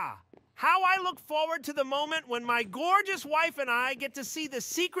 Ah! How I look forward to the moment when my gorgeous wife and I get to see the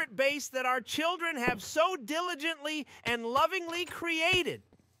secret base that our children have so diligently and lovingly created.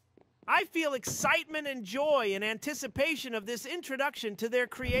 I feel excitement and joy in anticipation of this introduction to their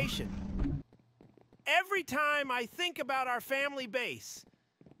creation. Every time I think about our family base,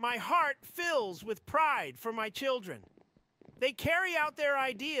 my heart fills with pride for my children. They carry out their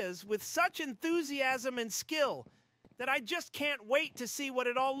ideas with such enthusiasm and skill that I just can't wait to see what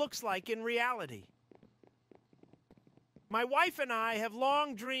it all looks like in reality. My wife and I have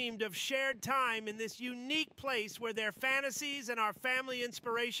long dreamed of shared time in this unique place where their fantasies and our family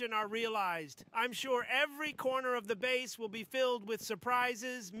inspiration are realized. I'm sure every corner of the base will be filled with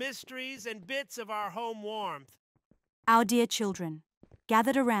surprises, mysteries, and bits of our home warmth. Our dear children,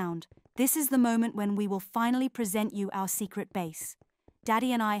 gathered around, this is the moment when we will finally present you our secret base.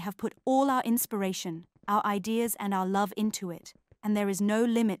 Daddy and I have put all our inspiration, our ideas, and our love into it, and there is no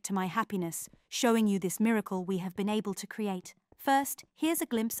limit to my happiness showing you this miracle we have been able to create. First, here's a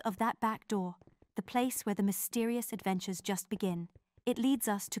glimpse of that back door, the place where the mysterious adventures just begin. It leads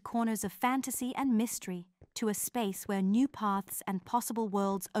us to corners of fantasy and mystery, to a space where new paths and possible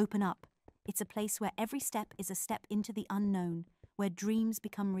worlds open up. It's a place where every step is a step into the unknown, where dreams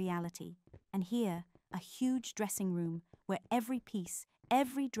become reality. And here, a huge dressing room where every piece,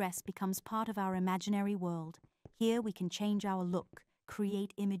 every dress becomes part of our imaginary world. Here we can change our look,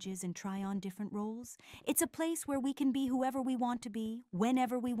 create images, and try on different roles. It's a place where we can be whoever we want to be,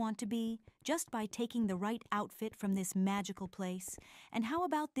 whenever we want to be, just by taking the right outfit from this magical place. And how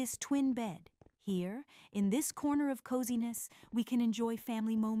about this twin bed? Here, in this corner of coziness, we can enjoy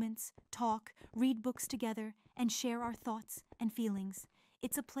family moments, talk, read books together, and share our thoughts and feelings.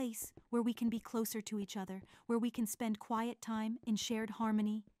 It's a place where we can be closer to each other, where we can spend quiet time in shared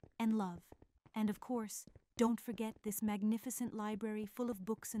harmony and love. And of course, don't forget this magnificent library full of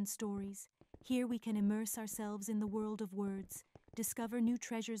books and stories. Here we can immerse ourselves in the world of words, discover new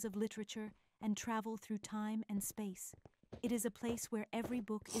treasures of literature, and travel through time and space. It is a place where every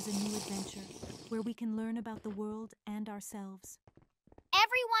book is a new adventure, where we can learn about the world and ourselves.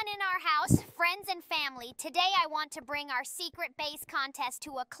 Everyone in our house, friends and family, today I want to bring our secret base contest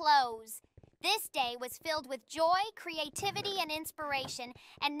to a close. This day was filled with joy, creativity, and inspiration,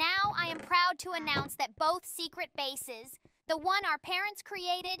 and now I am proud to announce that both secret bases, the one our parents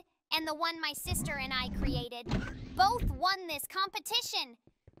created and the one my sister and I created, both won this competition.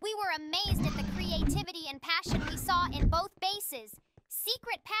 We were amazed at the creativity and passion we saw in both bases.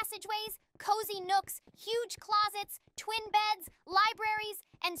 Secret passageways, cozy nooks, huge closets, twin beds, libraries,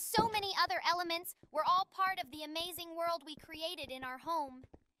 and so many other elements were all part of the amazing world we created in our home.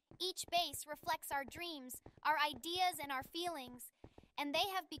 Each base reflects our dreams, our ideas, and our feelings, and they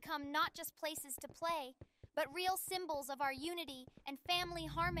have become not just places to play, but real symbols of our unity and family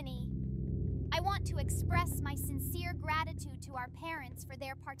harmony. I want to express my sincere gratitude to our parents for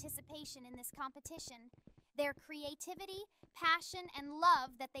their participation in this competition. Their creativity, passion, and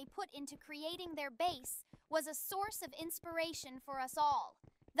love that they put into creating their base was a source of inspiration for us all.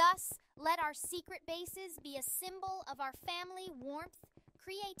 Thus, let our secret bases be a symbol of our family warmth,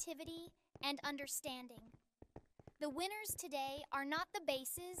 creativity, and understanding. The winners today are not the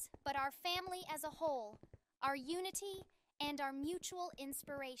bases, but our family as a whole, our unity, and our mutual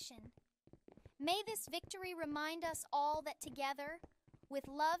inspiration. May this victory remind us all that together, with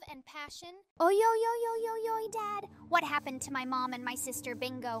love and passion... Dad. What happened to my mom and my sister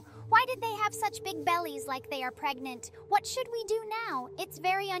Bingo? Why did they have such big bellies like they are pregnant? What should we do now? It's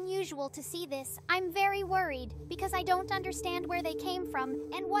very unusual to see this. I'm very worried because I don't understand where they came from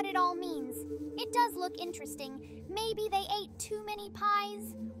and what it all means. It does look interesting. Maybe they ate too many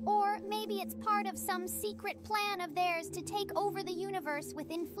pies? Or maybe it's part of some secret plan of theirs to take over the universe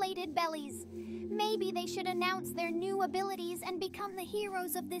with inflated bellies. Maybe they should announce their new abilities and become the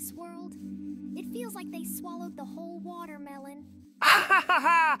heroes of this world. It feels like they swallowed the whole watermelon.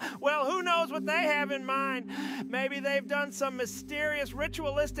 Well, who knows what they have in mind? Maybe they've done some mysterious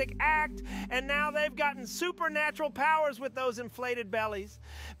ritualistic act, and now they've gotten supernatural powers with those inflated bellies.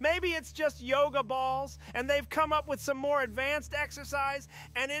 Maybe it's just yoga balls, and they've come up with some more advanced exercise,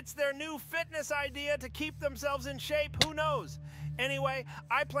 and it's their new fitness idea to keep themselves in shape. Who knows? Anyway,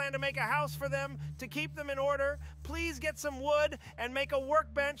 I plan to make a house for them to keep them in order. Please get some wood and make a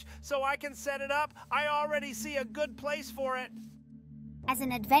workbench so I can set it up. I already see a good place for it. As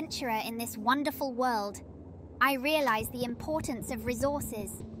an adventurer in this wonderful world, I realize the importance of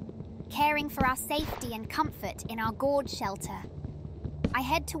resources, caring for our safety and comfort in our gourd shelter. I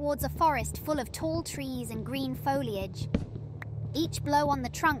head towards a forest full of tall trees and green foliage. Each blow on the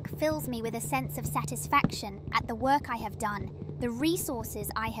trunk fills me with a sense of satisfaction at the work I have done, the resources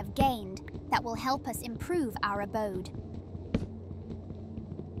I have gained that will help us improve our abode.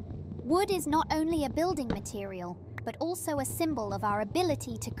 Wood is not only a building material, but also a symbol of our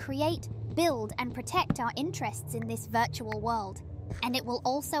ability to create, build, and protect our interests in this virtual world. And it will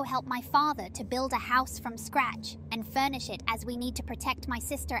also help my father to build a house from scratch and furnish it as we need to protect my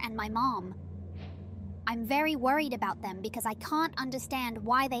sister and my mom. I'm very worried about them because I can't understand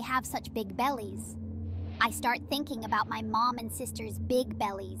why they have such big bellies. I start thinking about my mom and sister's big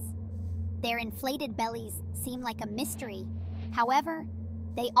bellies. Their inflated bellies seem like a mystery. However,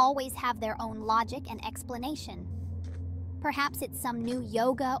 they always have their own logic and explanation. Perhaps it's some new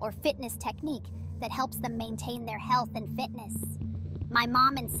yoga or fitness technique that helps them maintain their health and fitness. My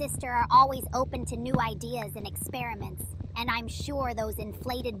mom and sister are always open to new ideas and experiments, and I'm sure those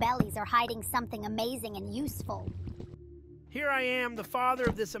inflated bellies are hiding something amazing and useful. Here I am, the father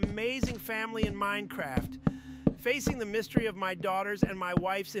of this amazing family in Minecraft, facing the mystery of my daughters and my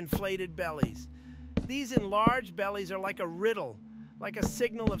wife's inflated bellies. These enlarged bellies are like a riddle, like a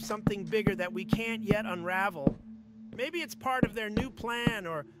signal of something bigger that we can't yet unravel. Maybe it's part of their new plan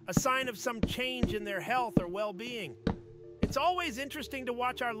or a sign of some change in their health or well-being. It's always interesting to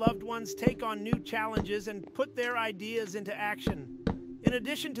watch our loved ones take on new challenges and put their ideas into action. In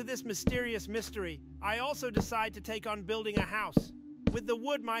addition to this mysterious mystery, I also decide to take on building a house. With the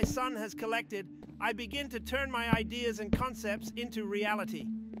wood my son has collected, I begin to turn my ideas and concepts into reality.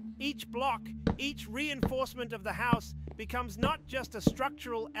 Each block, each reinforcement of the house becomes not just a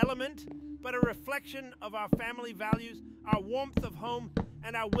structural element, but a reflection of our family values, our warmth of home,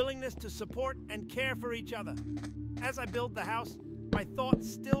 and our willingness to support and care for each other. As I build the house, my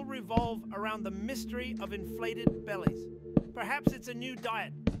thoughts still revolve around the mystery of inflated bellies. Perhaps it's a new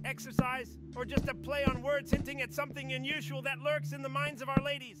diet, exercise, or just a play on words hinting at something unusual that lurks in the minds of our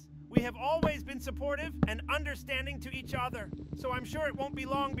ladies. We have always been supportive and understanding to each other, so I'm sure it won't be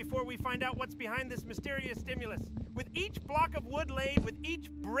long before we find out what's behind this mysterious stimulus. With each block of wood laid, with each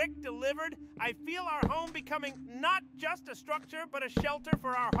brick delivered, I feel our home becoming not just a structure, but a shelter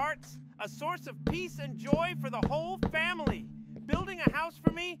for our hearts, a source of peace and joy for the whole family. Building a house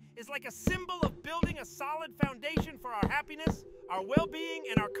for me is like a symbol of building a solid foundation for our happiness, our well-being,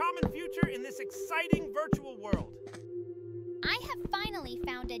 and our common future in this exciting virtual world. I have finally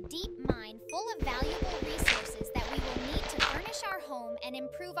found a deep mine full of valuable resources that we will need to furnish our home and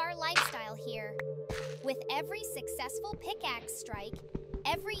improve our lifestyle here. With every successful pickaxe strike,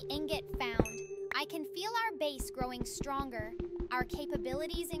 every ingot found, I can feel our base growing stronger, our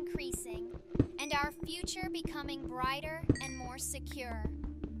capabilities increasing, and our future becoming brighter and more secure.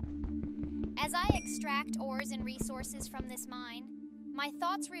 As I extract ores and resources from this mine, my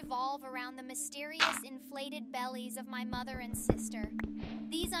thoughts revolve around the mysterious inflated bellies of my mother and sister.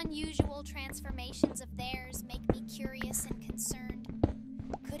 These unusual transformations of theirs make me curious and concerned.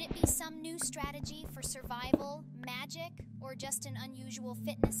 Could it be some new strategy for survival, magic, or just an unusual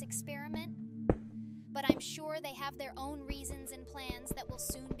fitness experiment? But I'm sure they have their own reasons and plans that will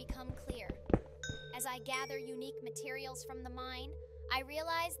soon become clear. As I gather unique materials from the mine, I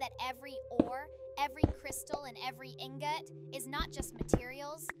realize that every ore, every crystal, and every ingot is not just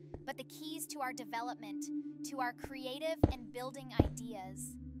materials, but the keys to our development, to our creative and building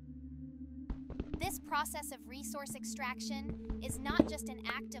ideas. This process of resource extraction is not just an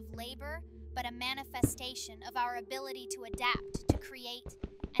act of labor, but a manifestation of our ability to adapt, to create,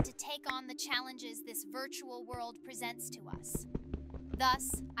 and to take on the challenges this virtual world presents to us.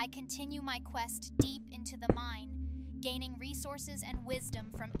 Thus, I continue my quest deep into the mine, gaining resources and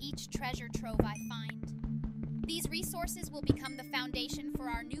wisdom from each treasure trove I find. These resources will become the foundation for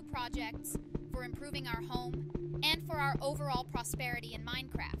our new projects, for improving our home, and for our overall prosperity in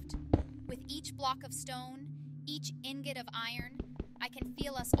Minecraft. With each block of stone, each ingot of iron, I can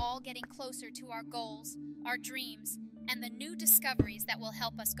feel us all getting closer to our goals, our dreams, and the new discoveries that will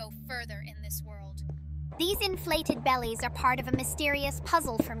help us go further in this world. These inflated bellies are part of a mysterious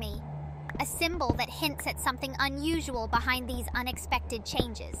puzzle for me, a symbol that hints at something unusual behind these unexpected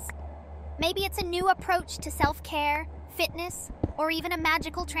changes. Maybe it's a new approach to self-care, fitness, or even a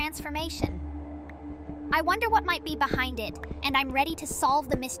magical transformation. I wonder what might be behind it, and I'm ready to solve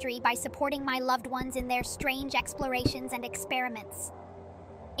the mystery by supporting my loved ones in their strange explorations and experiments.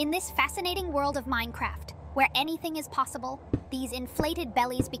 In this fascinating world of Minecraft, where anything is possible, these inflated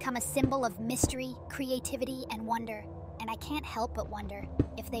bellies become a symbol of mystery, creativity, and wonder. And I can't help but wonder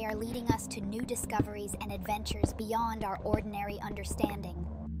if they are leading us to new discoveries and adventures beyond our ordinary understanding.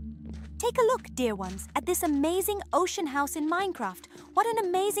 Take a look, dear ones, at this amazing ocean house in Minecraft. What an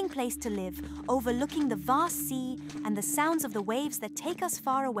amazing place to live, overlooking the vast sea and the sounds of the waves that take us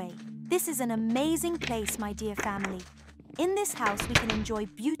far away. This is an amazing place, my dear family. In this house, we can enjoy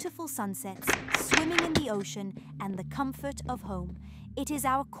beautiful sunsets, swimming in the ocean, and the comfort of home. It is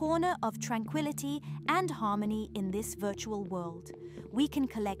our corner of tranquility and harmony in this virtual world. We can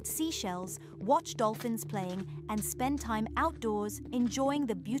collect seashells, watch dolphins playing, and spend time outdoors enjoying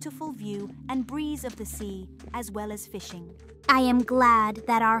the beautiful view and breeze of the sea, as well as fishing. I am glad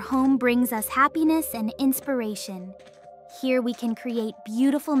that our home brings us happiness and inspiration. Here we can create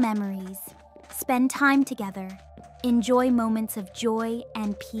beautiful memories, spend time together, enjoy moments of joy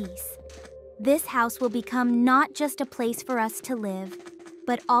and peace. This house will become not just a place for us to live,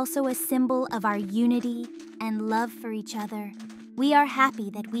 but also a symbol of our unity and love for each other. We are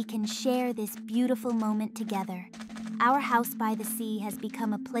happy that we can share this beautiful moment together. Our house by the sea has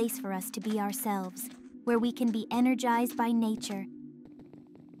become a place for us to be ourselves, where we can be energized by nature